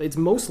 It's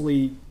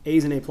mostly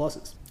A's and A+.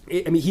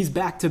 I mean, he's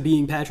back to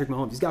being Patrick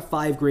Mahomes. He's got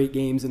 5 great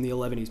games in the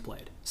 11 he's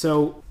played.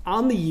 So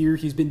on the year,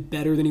 he's been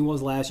better than he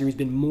was last year. He's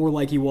been more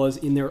like he was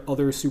in their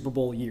other Super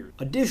Bowl years.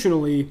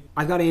 Additionally,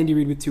 I've got Andy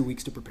Reid with 2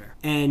 weeks to prepare.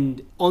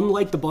 And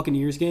unlike the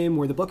Buccaneers game,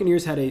 where the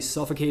Buccaneers had a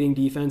suffocating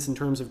defense in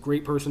terms of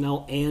great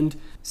personnel, and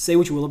say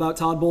what you will about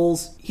Todd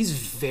Bowles, he's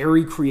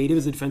very creative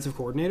as a defensive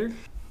coordinator.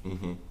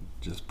 Mm-hmm.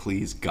 Just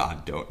please,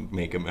 God, don't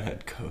make him a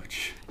head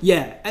coach.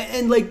 Yeah,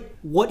 and like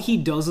what he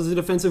does as a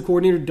defensive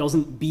coordinator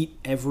doesn't beat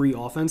every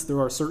offense.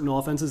 There are certain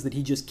offenses that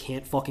he just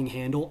can't fucking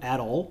handle at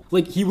all.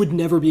 Like he would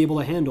never be able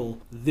to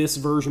handle this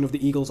version of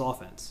the Eagles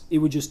offense. It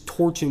would just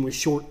torch him with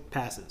short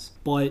passes.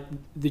 But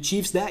the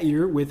Chiefs that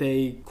year, with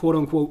a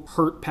quote-unquote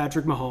hurt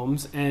Patrick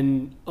Mahomes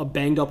and a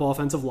banged-up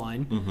offensive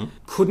line,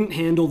 couldn't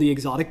handle the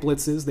exotic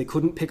blitzes. They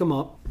couldn't pick them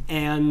up,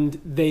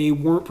 and they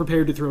weren't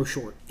prepared to throw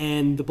short.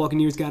 And the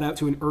Buccaneers got out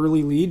to an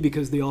early lead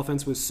because the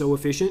offense was so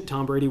efficient.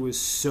 Tom Brady was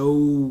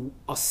so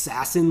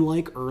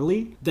assassin-like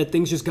early that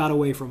things just got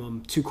away from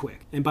him too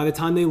quick. And by the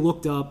time they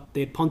looked up, they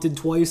had punted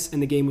twice,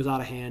 and the game was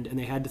out of hand, and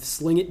they had to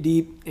sling it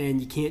deep,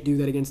 and you can't do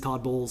that against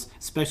Todd Bowles,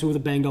 especially with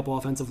a banged-up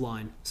offensive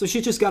line. So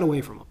shit just got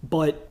away from him.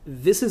 But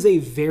this is a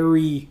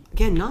very,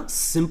 again, not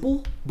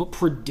simple, but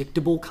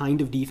predictable kind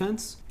of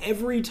defense.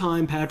 Every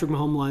time Patrick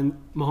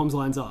Mahomes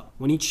lines up,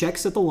 when he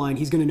checks at the line,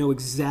 he's going to know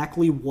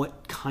exactly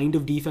what kind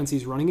of defense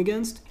he's running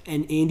against,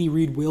 and Andy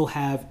Reid will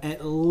have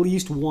at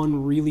least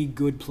one really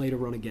good play to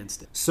run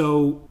against it.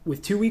 So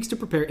with 2 weeks to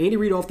prepare, Andy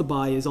Reid off the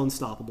bye is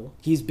unstoppable.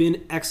 He's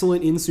been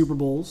excellent in Super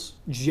Bowls,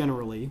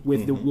 generally,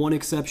 with the one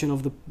exception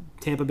of the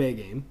Tampa Bay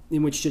game,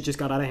 in which shit just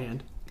got out of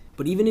hand.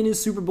 But even in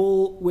his Super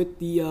Bowl with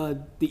the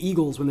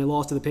Eagles when they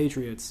lost to the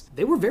Patriots,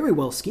 they were very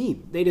well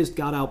schemed. They just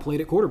got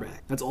outplayed at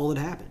quarterback. That's all that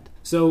happened.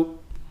 So,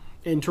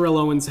 and Terrell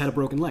Owens had a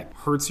broken leg.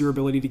 Hurts your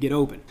ability to get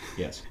open.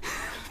 Yes.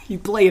 He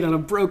played on a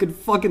broken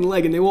fucking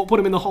leg, and they won't put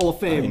him in the Hall of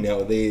Fame. I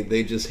know.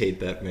 They just hate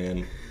that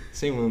man.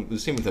 Same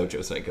with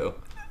Ocho Cinco.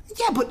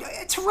 Yeah, but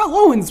Terrell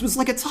Owens was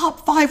like a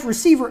top 5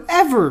 receiver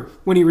ever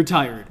when he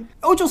retired.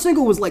 Ocho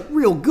Cinco was like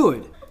real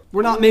good.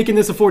 We're not making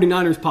this a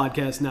 49ers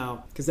podcast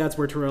now, because that's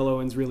where Terrell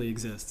Owens really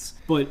exists.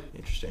 But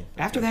Interesting.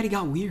 after that, he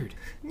got weird.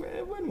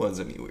 When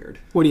wasn't he weird?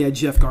 When he had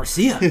Jeff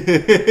Garcia.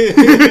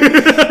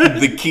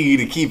 The key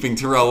to keeping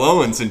Terrell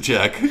Owens in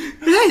check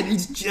Yeah,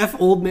 he's Jeff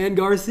Old Man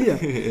Garcia.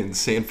 in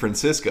San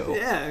Francisco.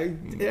 Yeah,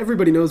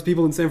 everybody knows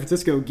people in San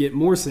Francisco get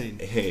more sane.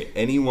 Hey,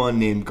 anyone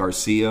named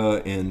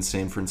Garcia in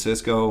San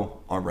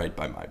Francisco, all right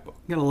by my book.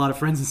 Got a lot of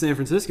friends in San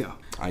Francisco.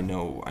 I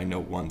know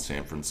one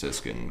San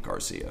Franciscan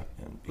Garcia,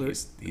 and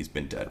he's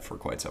been dead for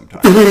quite some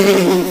time.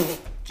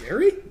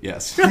 Jerry?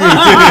 Yes.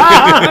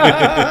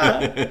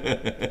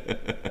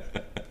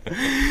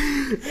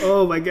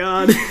 Oh my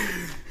god.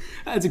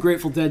 That's a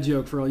Grateful Dead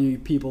joke for all you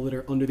people that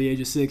are under the age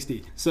of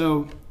 60.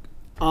 So,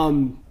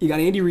 you got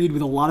Andy Reid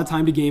with a lot of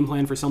time to game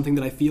plan for something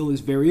that I feel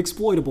is very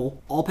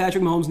exploitable. All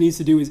Patrick Mahomes needs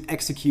to do is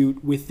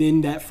execute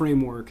within that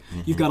framework.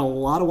 Mm-hmm. You've got a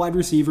lot of wide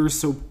receivers,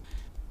 so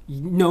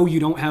no, you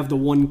don't have the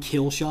one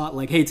kill shot.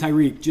 Like, hey,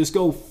 Tyreek, just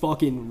go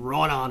fucking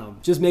run on him.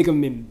 Just make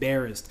him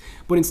embarrassed.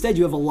 But instead,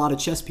 you have a lot of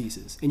chess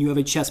pieces, and you have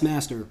a chess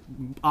master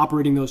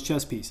operating those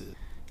chess pieces.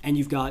 And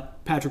you've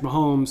got Patrick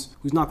Mahomes,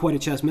 who's not quite a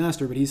chess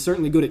master, but he's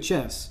certainly good at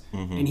chess.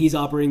 Mm-hmm. And he's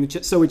operating the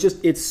chess. So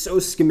it's so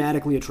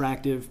schematically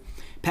attractive.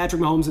 Patrick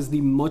Mahomes is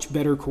the much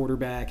better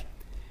quarterback.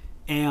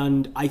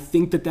 And I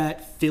think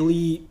that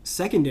Philly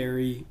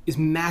secondary is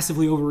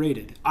massively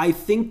overrated. I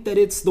think that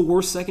it's the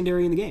worst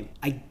secondary in the game.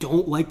 I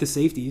don't like the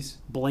safeties.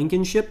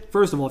 Blankenship,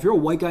 first of all, if you're a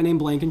white guy named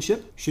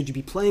Blankenship, should you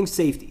be playing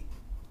safety?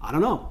 I don't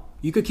know.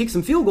 You could kick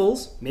some field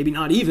goals, maybe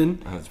not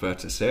even. I was about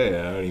to say,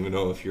 I don't even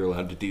know if you're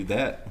allowed to do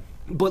that.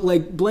 But,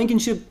 like,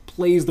 Blankenship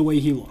plays the way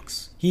he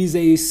looks. He's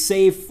a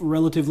safe,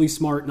 relatively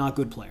smart, not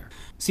good player.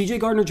 C.J.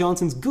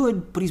 Gardner-Johnson's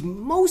good, but he's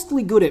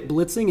mostly good at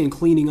blitzing and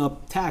cleaning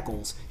up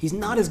tackles. He's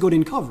not as good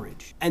in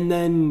coverage. And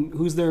then,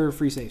 who's their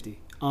free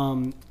safety?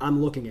 I'm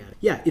looking at it.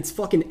 Yeah, it's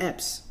fucking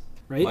Epps,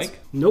 right? Mike?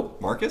 Nope.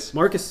 Marcus,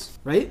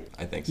 right?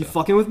 I think so. You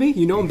fucking with me?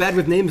 You know I'm bad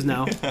with names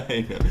now.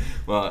 I know.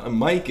 Well,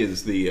 Mike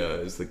is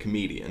the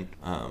comedian.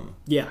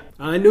 Yeah,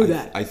 I knew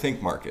that. I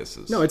think Marcus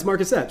is. No, it's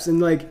Marcus Epps.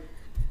 And, like,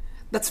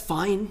 that's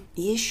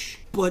fine-ish,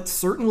 but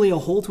certainly a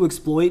hole to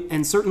exploit,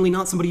 and certainly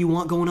not somebody you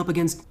want going up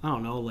against, I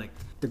don't know, like,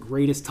 the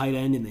greatest tight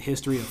end in the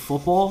history of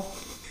football.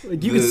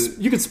 Like,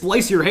 you could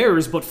splice your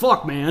hairs, but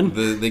fuck, man.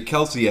 The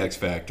Kelsey X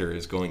factor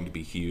is going to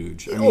be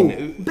huge. I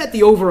mean, bet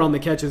the over on the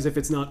catches if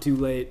it's not too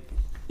late.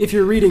 If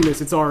you're reading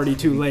this, it's already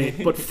too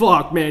late. But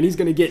fuck, man, he's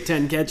going to get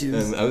 10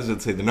 catches. And I was going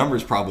to say, the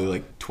number's probably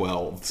like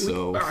 12,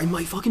 so... I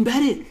might fucking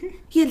bet it.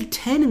 He had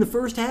 10 in the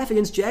first half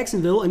against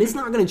Jacksonville, and it's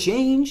not going to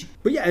change.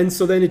 But yeah, and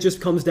so then it just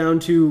comes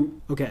down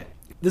to, okay,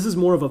 this is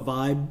more of a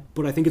vibe,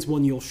 but I think it's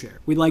one you'll share.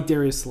 We like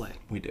Darius Slay.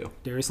 We do.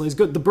 Darius Slay's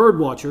good. The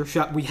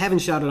Birdwatcher, we haven't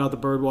shouted out the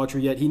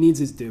Birdwatcher yet. He needs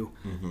his due.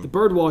 Mm-hmm. The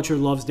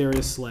Birdwatcher loves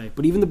Darius Slay.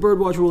 But even the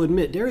Birdwatcher will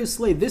admit, Darius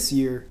Slay this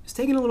year is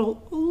taking a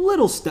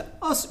little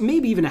step,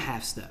 maybe even a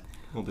half step.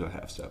 We'll do a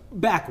half step.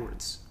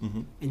 Backwards.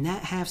 Mm-hmm. And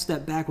that half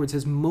step backwards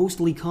has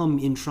mostly come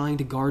in trying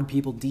to guard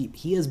people deep.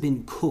 He has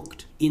been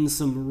cooked in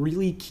some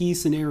really key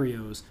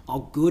scenarios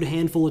a good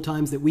handful of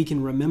times that we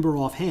can remember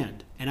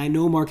offhand. And I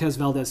know Marquez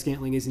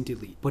Valdes-Scantling isn't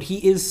elite, but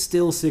he is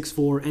still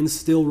 6'4" and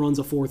still runs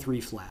a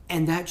 4.3 flat.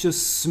 And that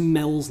just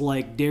smells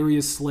like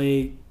Darius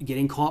Slay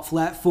getting caught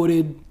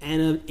flat-footed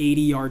and an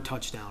 80-yard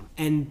touchdown.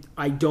 And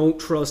I don't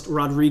trust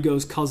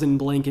Rodrigo's cousin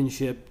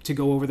Blankenship to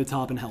go over the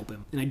top and help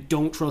him. And I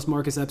don't trust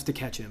Marcus Epps to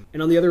catch him.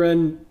 And on the other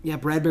end, yeah,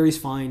 Bradbury's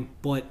fine,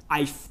 but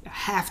I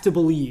have to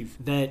believe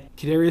that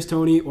Kadarius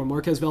Toney or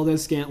Marquez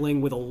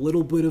Valdes-Scantling, with a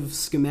little bit of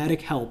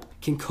schematic help,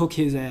 can cook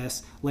his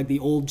ass like the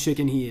old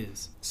chicken he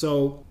is.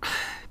 So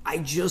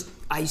I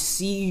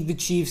see the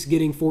Chiefs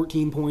getting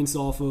 14 points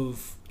off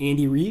of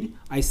Andy Reid.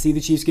 I see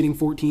the Chiefs getting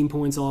 14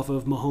 points off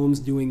of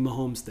Mahomes doing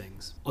Mahomes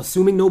things.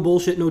 Assuming no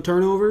bullshit, no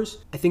turnovers,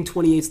 I think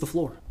 28's the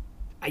floor.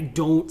 I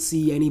don't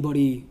see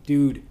anybody,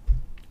 dude,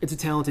 it's a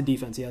talented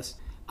defense, yes.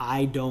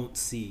 I don't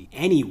see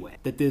any way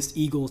that this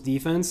Eagles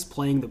defense,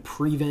 playing the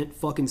prevent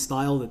fucking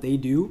style that they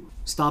do,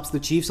 stops the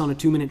Chiefs on a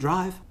 2-minute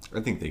drive. I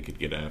think they could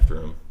get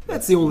after him.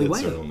 That's the only way.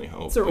 That's their only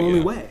hope. It's their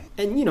only way.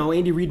 And, you know,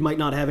 Andy Reid might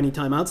not have any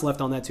timeouts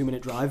left on that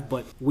 2-minute drive,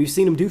 but we've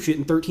seen him do shit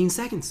in 13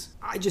 seconds.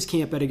 I just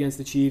can't bet against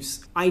the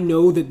Chiefs. I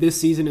know that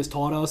this season has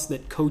taught us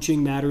that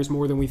coaching matters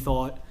more than we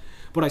thought,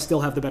 but I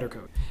still have the better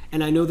coach.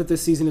 And I know that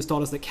this season has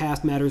taught us that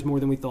cast matters more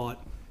than we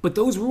thought. But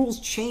those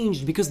rules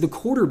changed because the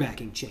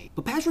quarterbacking changed.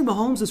 But Patrick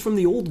Mahomes is from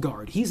the old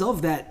guard. He's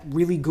of that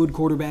really good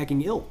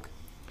quarterbacking ilk.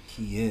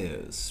 He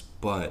is,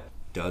 but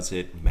does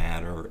it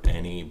matter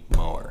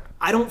anymore?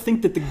 I don't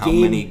think that the How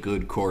many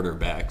good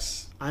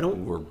quarterbacks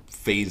were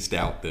phased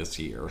out this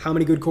year? How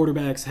many good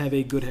quarterbacks have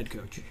a good head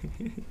coach?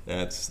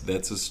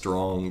 That's a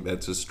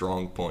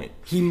strong point.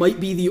 He might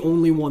be the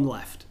only one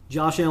left.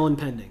 Josh Allen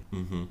pending.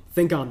 Mm-hmm.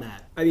 Think on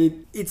that. I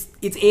mean, it's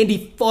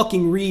Andy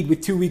fucking Reid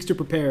with 2 weeks to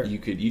prepare. You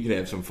could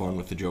have some fun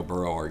with the Joe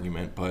Burrow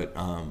argument, but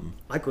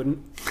I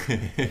couldn't.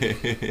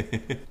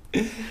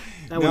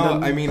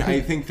 No, I mean, I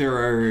think there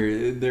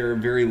are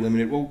very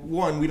limited. Well,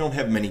 one, we don't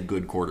have many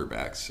good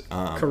quarterbacks.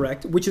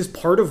 Correct, which is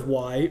part of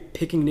why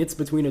picking nits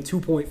between a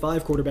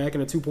 2.5 quarterback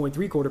and a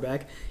 2.3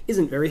 quarterback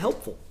isn't very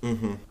helpful.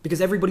 Mm-hmm.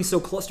 Because everybody's so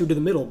clustered to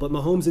the middle, but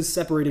Mahomes is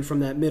separated from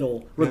that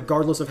middle,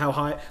 regardless of how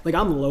high. Like,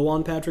 I'm low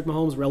on Patrick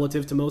Mahomes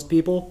relative to most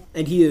people,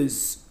 and he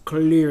is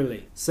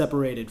clearly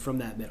separated from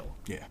that middle.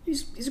 Yeah.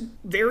 He's a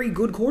very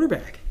good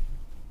quarterback.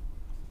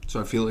 So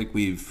I feel like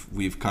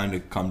we've kind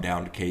of come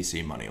down to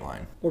KC money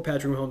line. Or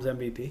Patrick Mahomes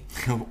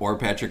MVP. Or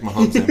Patrick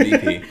Mahomes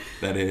MVP.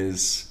 That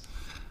is...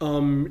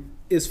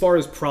 As far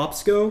as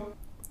props go,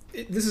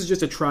 this is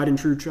just a tried and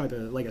true,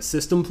 like a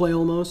system play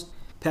almost.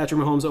 Patrick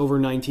Mahomes over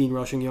 19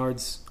 rushing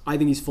yards. I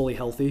think he's fully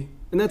healthy.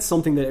 And that's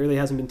something that really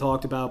hasn't been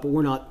talked about, but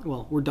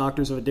we're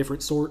doctors of a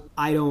different sort.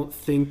 I don't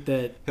think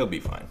that... He'll be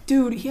fine.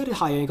 Dude, he had a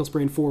high ankle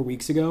sprain 4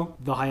 weeks ago.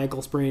 The high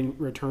ankle sprain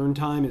return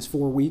time is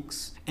 4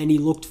 weeks, and he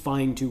looked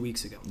fine 2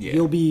 weeks ago. Yeah.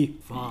 He'll be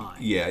fine.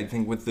 Yeah, I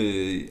think with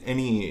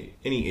any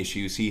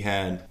issues he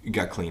had,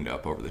 got cleaned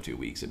up over the 2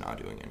 weeks of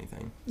not doing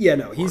anything. Yeah,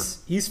 no,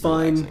 he's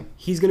fine. Relaxing.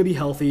 He's going to be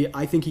healthy.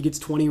 I think he gets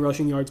 20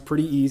 rushing yards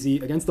pretty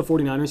easy. Against the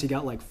 49ers, he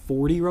got like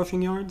 40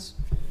 rushing yards.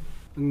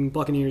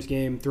 Buccaneers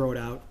game, throw it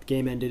out.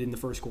 Game ended in the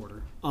first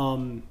quarter.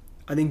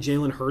 I think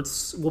Jalen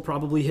Hurts will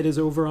probably hit his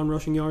over on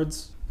rushing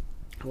yards.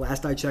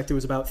 Last I checked, it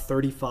was about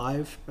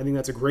 35. I think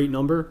that's a great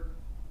number.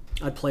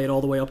 I'd play it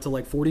all the way up to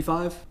like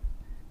 45.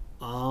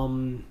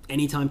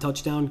 Anytime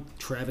touchdown,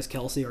 Travis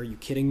Kelce, are you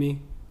kidding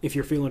me? If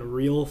you're feeling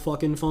real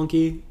fucking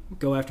funky,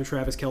 go after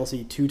Travis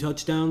Kelce 2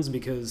 touchdowns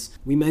because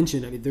we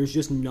mentioned, there's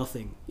just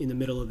nothing in the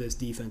middle of this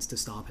defense to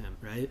stop him,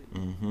 right?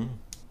 Mm-hmm.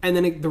 And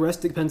then the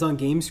rest depends on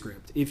game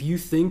script. If you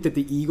think that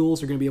the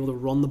Eagles are going to be able to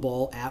run the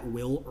ball at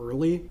will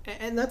early,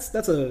 and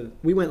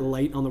we went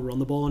light on the run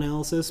the ball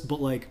analysis,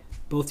 but like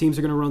both teams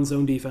are going to run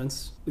zone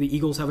defense. The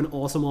Eagles have an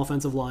awesome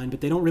offensive line,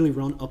 but they don't really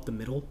run up the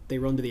middle. They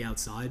run to the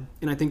outside.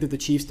 And I think that the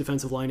Chiefs'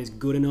 defensive line is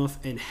good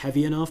enough and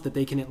heavy enough that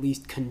they can at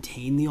least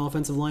contain the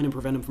offensive line and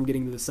prevent them from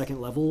getting to the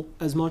second level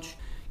as much.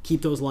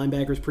 Keep those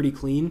linebackers pretty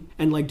clean.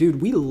 And, like,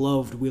 dude, we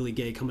loved Willie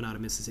Gay coming out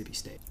of Mississippi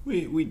State.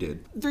 We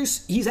did.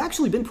 He's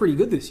actually been pretty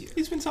good this year.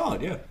 He's been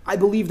solid, yeah. I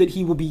believe that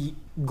he will be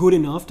good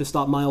enough to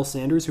stop Miles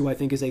Sanders, who I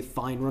think is a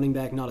fine running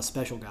back, not a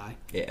special guy.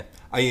 Yeah.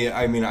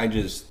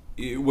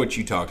 What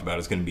you talked about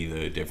is going to be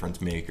the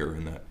difference maker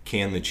in that.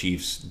 Can the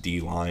Chiefs'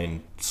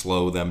 D-line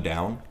slow them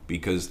down?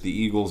 Because the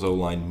Eagles'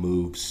 O-line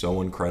moves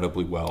so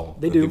incredibly well.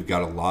 They do. They've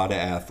got a lot of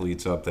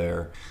athletes up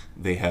there.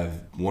 They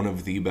have one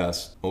of the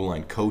best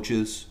O-line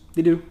coaches.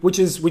 They do, which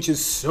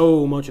is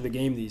so much of the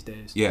game these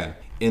days. Yeah,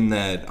 in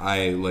that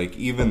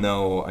even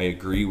though I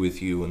agree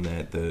with you in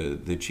that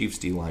the Chiefs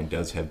D-line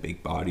does have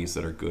big bodies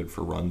that are good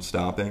for run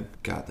stopping.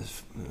 God,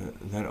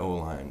 that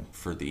O-line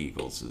for the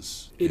Eagles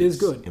is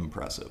good,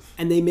 impressive,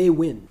 and they may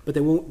win, but they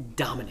won't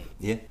dominate.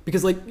 Yeah,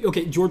 because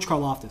George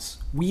Karlaftis,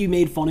 we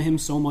made fun of him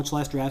so much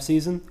last draft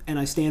season, and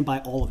I stand by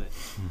all of it.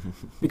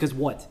 Because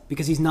what?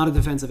 Because he's not a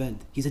defensive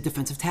end; he's a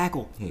defensive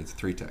tackle. Yeah, he's a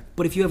 3-tech.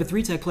 But if you have a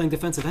 3-tech playing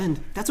defensive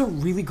end, that's a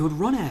really good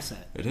run asset.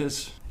 It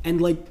is.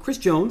 And like Chris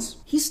Jones,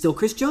 he's still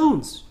Chris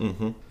Jones.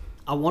 Mm-hmm.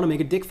 I want to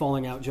make a dick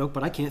falling out joke,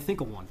 but I can't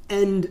think of one.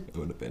 And it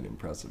would have been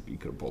impressive. You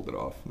could have pulled it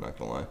off. I'm not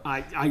gonna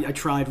lie. I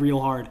tried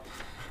real hard.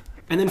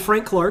 And then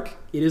Frank Clark.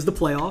 It is the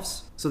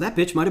playoffs, so that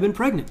bitch might have been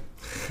pregnant.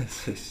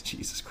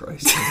 Jesus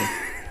Christ.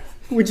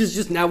 Which is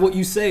just now what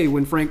you say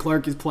when Frank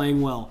Clark is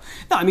playing well.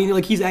 No, I mean,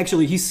 like,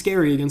 he's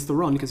scary against the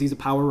run because he's a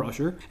power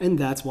rusher, and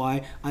that's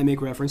why I make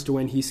reference to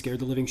when he scared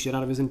the living shit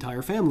out of his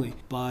entire family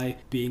by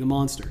being a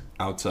monster.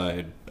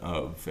 Outside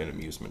of an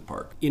amusement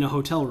park. In a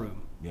hotel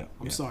room. Yeah.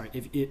 I'm sorry.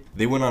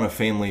 They went on a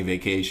family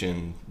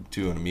vacation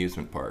to an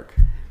amusement park.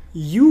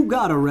 You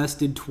got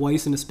arrested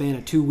twice in a span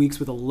of 2 weeks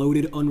with a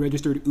loaded,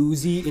 unregistered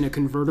Uzi in a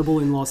convertible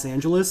in Los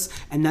Angeles,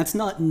 and that's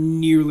not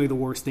nearly the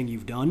worst thing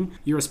you've done.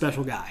 You're a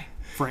special guy,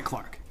 Frank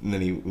Clark. And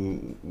then he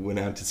went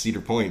out to Cedar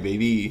Point,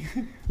 baby.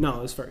 No,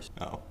 it was first.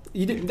 Oh.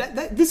 You did,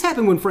 this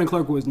happened when Frank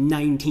Clark was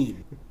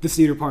 19. The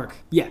Cedar Park.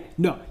 Yeah,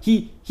 no,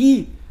 he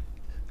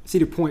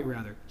Cedar Point,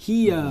 rather.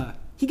 He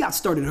got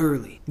started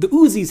early. The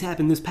Uzis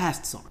happened this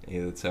past summer.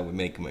 Yeah, that's how we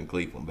make them in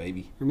Cleveland,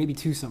 baby. Or maybe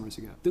 2 summers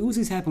ago. The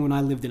Uzis happened when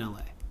I lived in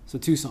L.A., so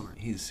 2 summers.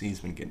 He's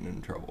been getting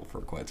in trouble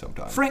for quite some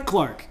time. Frank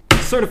Clark,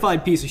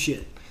 certified piece of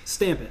shit.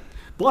 Stamp it.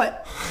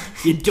 But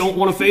you don't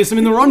want to face him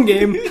in the run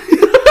game.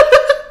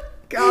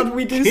 God,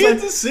 we do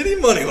Kansas City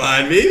money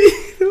line, baby.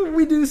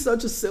 We do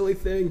such a silly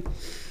thing.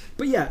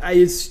 But yeah,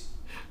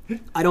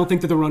 I don't think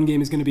that the run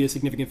game is going to be a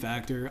significant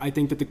factor. I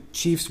think that the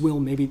Chiefs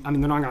will they're not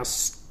going to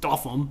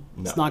stuff them.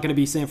 No. It's not going to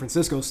be San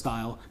Francisco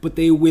style, but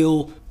they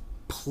will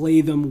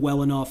play them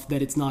well enough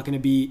that it's not going to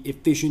be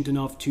efficient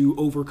enough to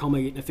overcome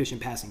an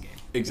efficient passing game.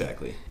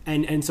 Exactly.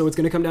 And so it's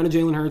going to come down to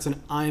Jalen Hurts, and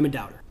I am a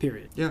doubter,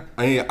 period. Yeah,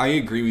 I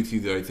agree with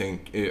you that I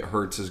think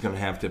Hurts is going to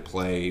have to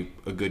play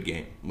a good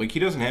game. Like, he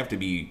doesn't have to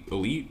be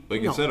elite.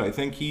 Like I said, I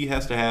think he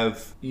has to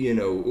have,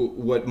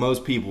 what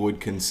most people would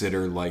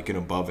consider like an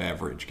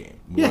above-average game.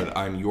 Yeah. But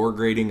on your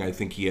grading, I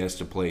think he has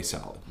to play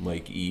solid.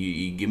 Like,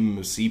 you give him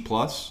a C+,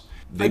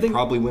 they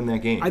probably win that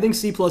game. I think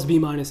C+, B-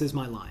 is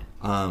my line.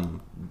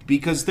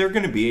 Because they're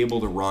going to be able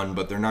to run,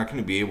 but they're not going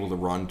to be able to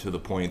run to the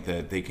point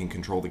that they can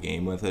control the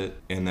game with it,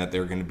 and that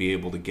they're going to be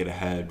able to get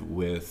ahead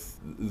with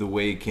the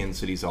way Kansas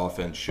City's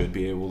offense should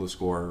be able to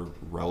score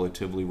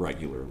relatively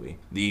regularly.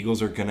 The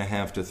Eagles are going to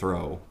have to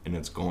throw, and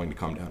it's going to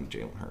come down to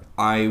Jalen Hurts.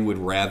 I would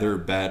rather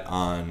bet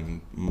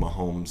on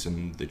Mahomes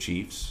and the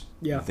Chiefs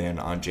than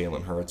on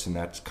Jalen Hurts, and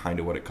that's kind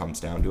of what it comes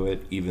down to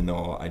it, even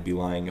though I'd be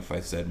lying if I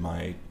said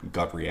my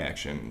gut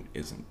reaction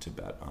isn't to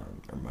bet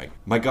on, or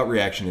my gut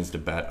reaction is to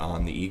bet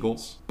on the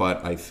Eagles,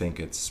 but I think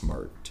it's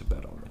smart to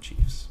bet on the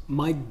Chiefs.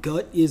 My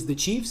gut is the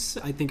Chiefs.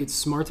 I think it's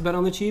smart to bet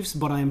on the Chiefs,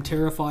 but I am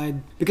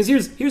terrified because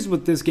here's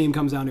what this game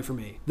comes down to for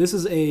me. This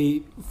is a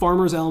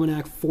Farmer's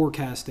Almanac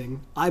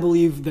forecasting. I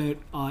believe that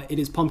it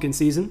is pumpkin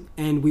season,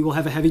 and we will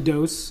have a heavy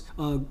dose,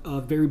 a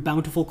very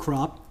bountiful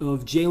crop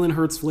of Jalen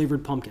Hurts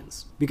flavored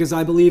pumpkins. Because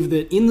I believe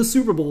that in the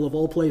Super Bowl of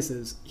all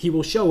places, he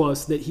will show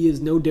us that he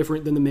is no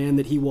different than the man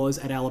that he was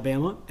at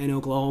Alabama and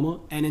Oklahoma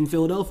and in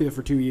Philadelphia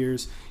for 2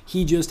 years.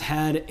 He just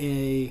had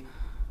a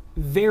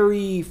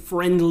very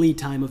friendly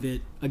time of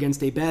it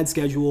against a bad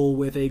schedule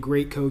with a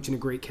great coach and a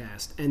great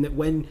cast. And that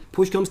when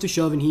push comes to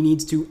shove and he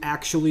needs to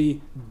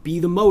actually be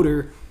the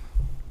motor,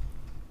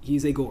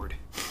 he's a gourd.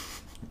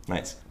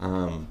 Nice.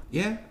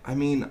 Yeah, I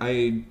mean,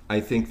 I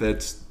think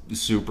that's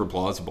super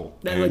plausible.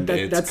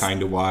 It's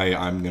kind of why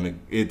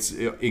it's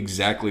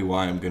exactly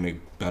why I'm going to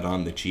bet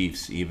on the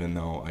Chiefs, even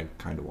though I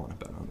kind of want to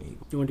bet on the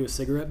Eagles. You want to do a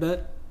cigarette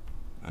bet?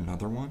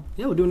 Another one?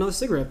 Yeah, we'll do another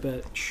cigarette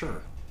bet.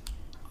 Sure.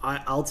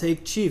 I'll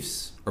take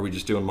Chiefs. Are we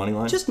just doing money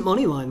line? Just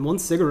money line, one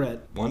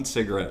cigarette. One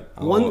cigarette.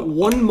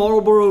 One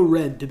Marlboro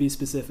Red, to be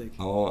specific.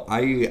 Oh,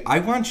 I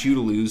want you to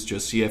lose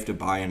just so you have to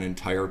buy an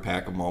entire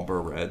pack of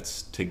Marlboro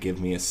Reds to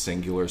give me a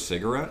singular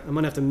cigarette. I'm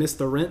going to have to miss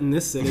the rent in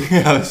this city.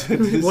 Yeah,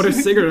 What are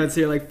cigarettes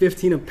here, like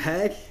 15 a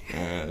pack?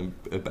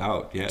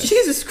 About, yeah.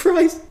 Jesus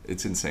Christ.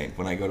 It's insane.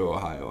 When I go to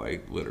Ohio, I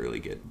literally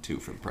get 2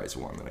 for the price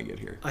of 1 that I get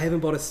here. I haven't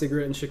bought a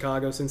cigarette in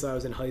Chicago since I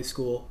was in high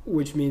school,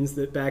 which means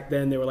that back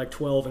then they were like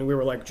 12 and we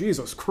were like,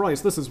 Jesus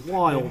Christ, this is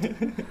wild.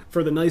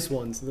 For the nice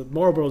ones. The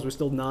Marlboros were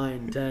still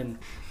 9, 10.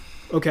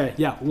 Okay,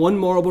 yeah, one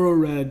Marlboro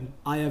Red.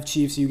 I have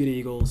Chiefs, you get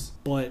Eagles.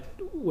 But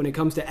when it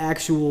comes to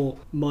actual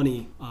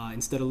money,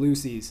 instead of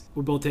Lucy's,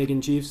 we're both taking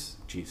Chiefs.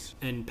 Chiefs.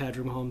 And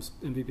Patrick Mahomes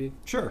MVP?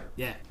 Sure.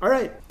 Yeah. All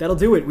right, that'll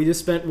do it. We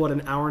just spent,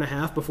 an hour and a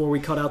half before we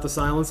cut out the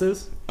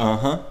silences?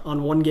 Uh-huh.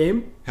 On one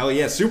game? Hell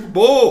yeah, Super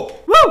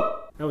Bowl! Woo!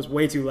 That was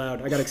way too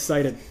loud. I got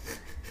excited.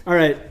 All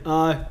right,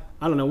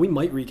 I don't know. We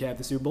might recap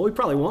the Super Bowl. We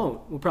probably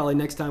won't. We'll probably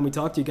next time we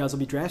talk to you guys will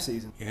be draft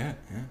season. Yeah.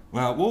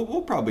 Well,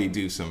 we'll probably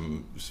do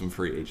some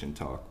free agent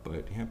talk,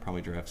 but yeah,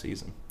 probably draft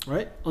season. All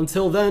right.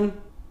 Until then,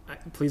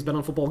 please bet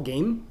on football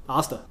game.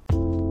 Hasta.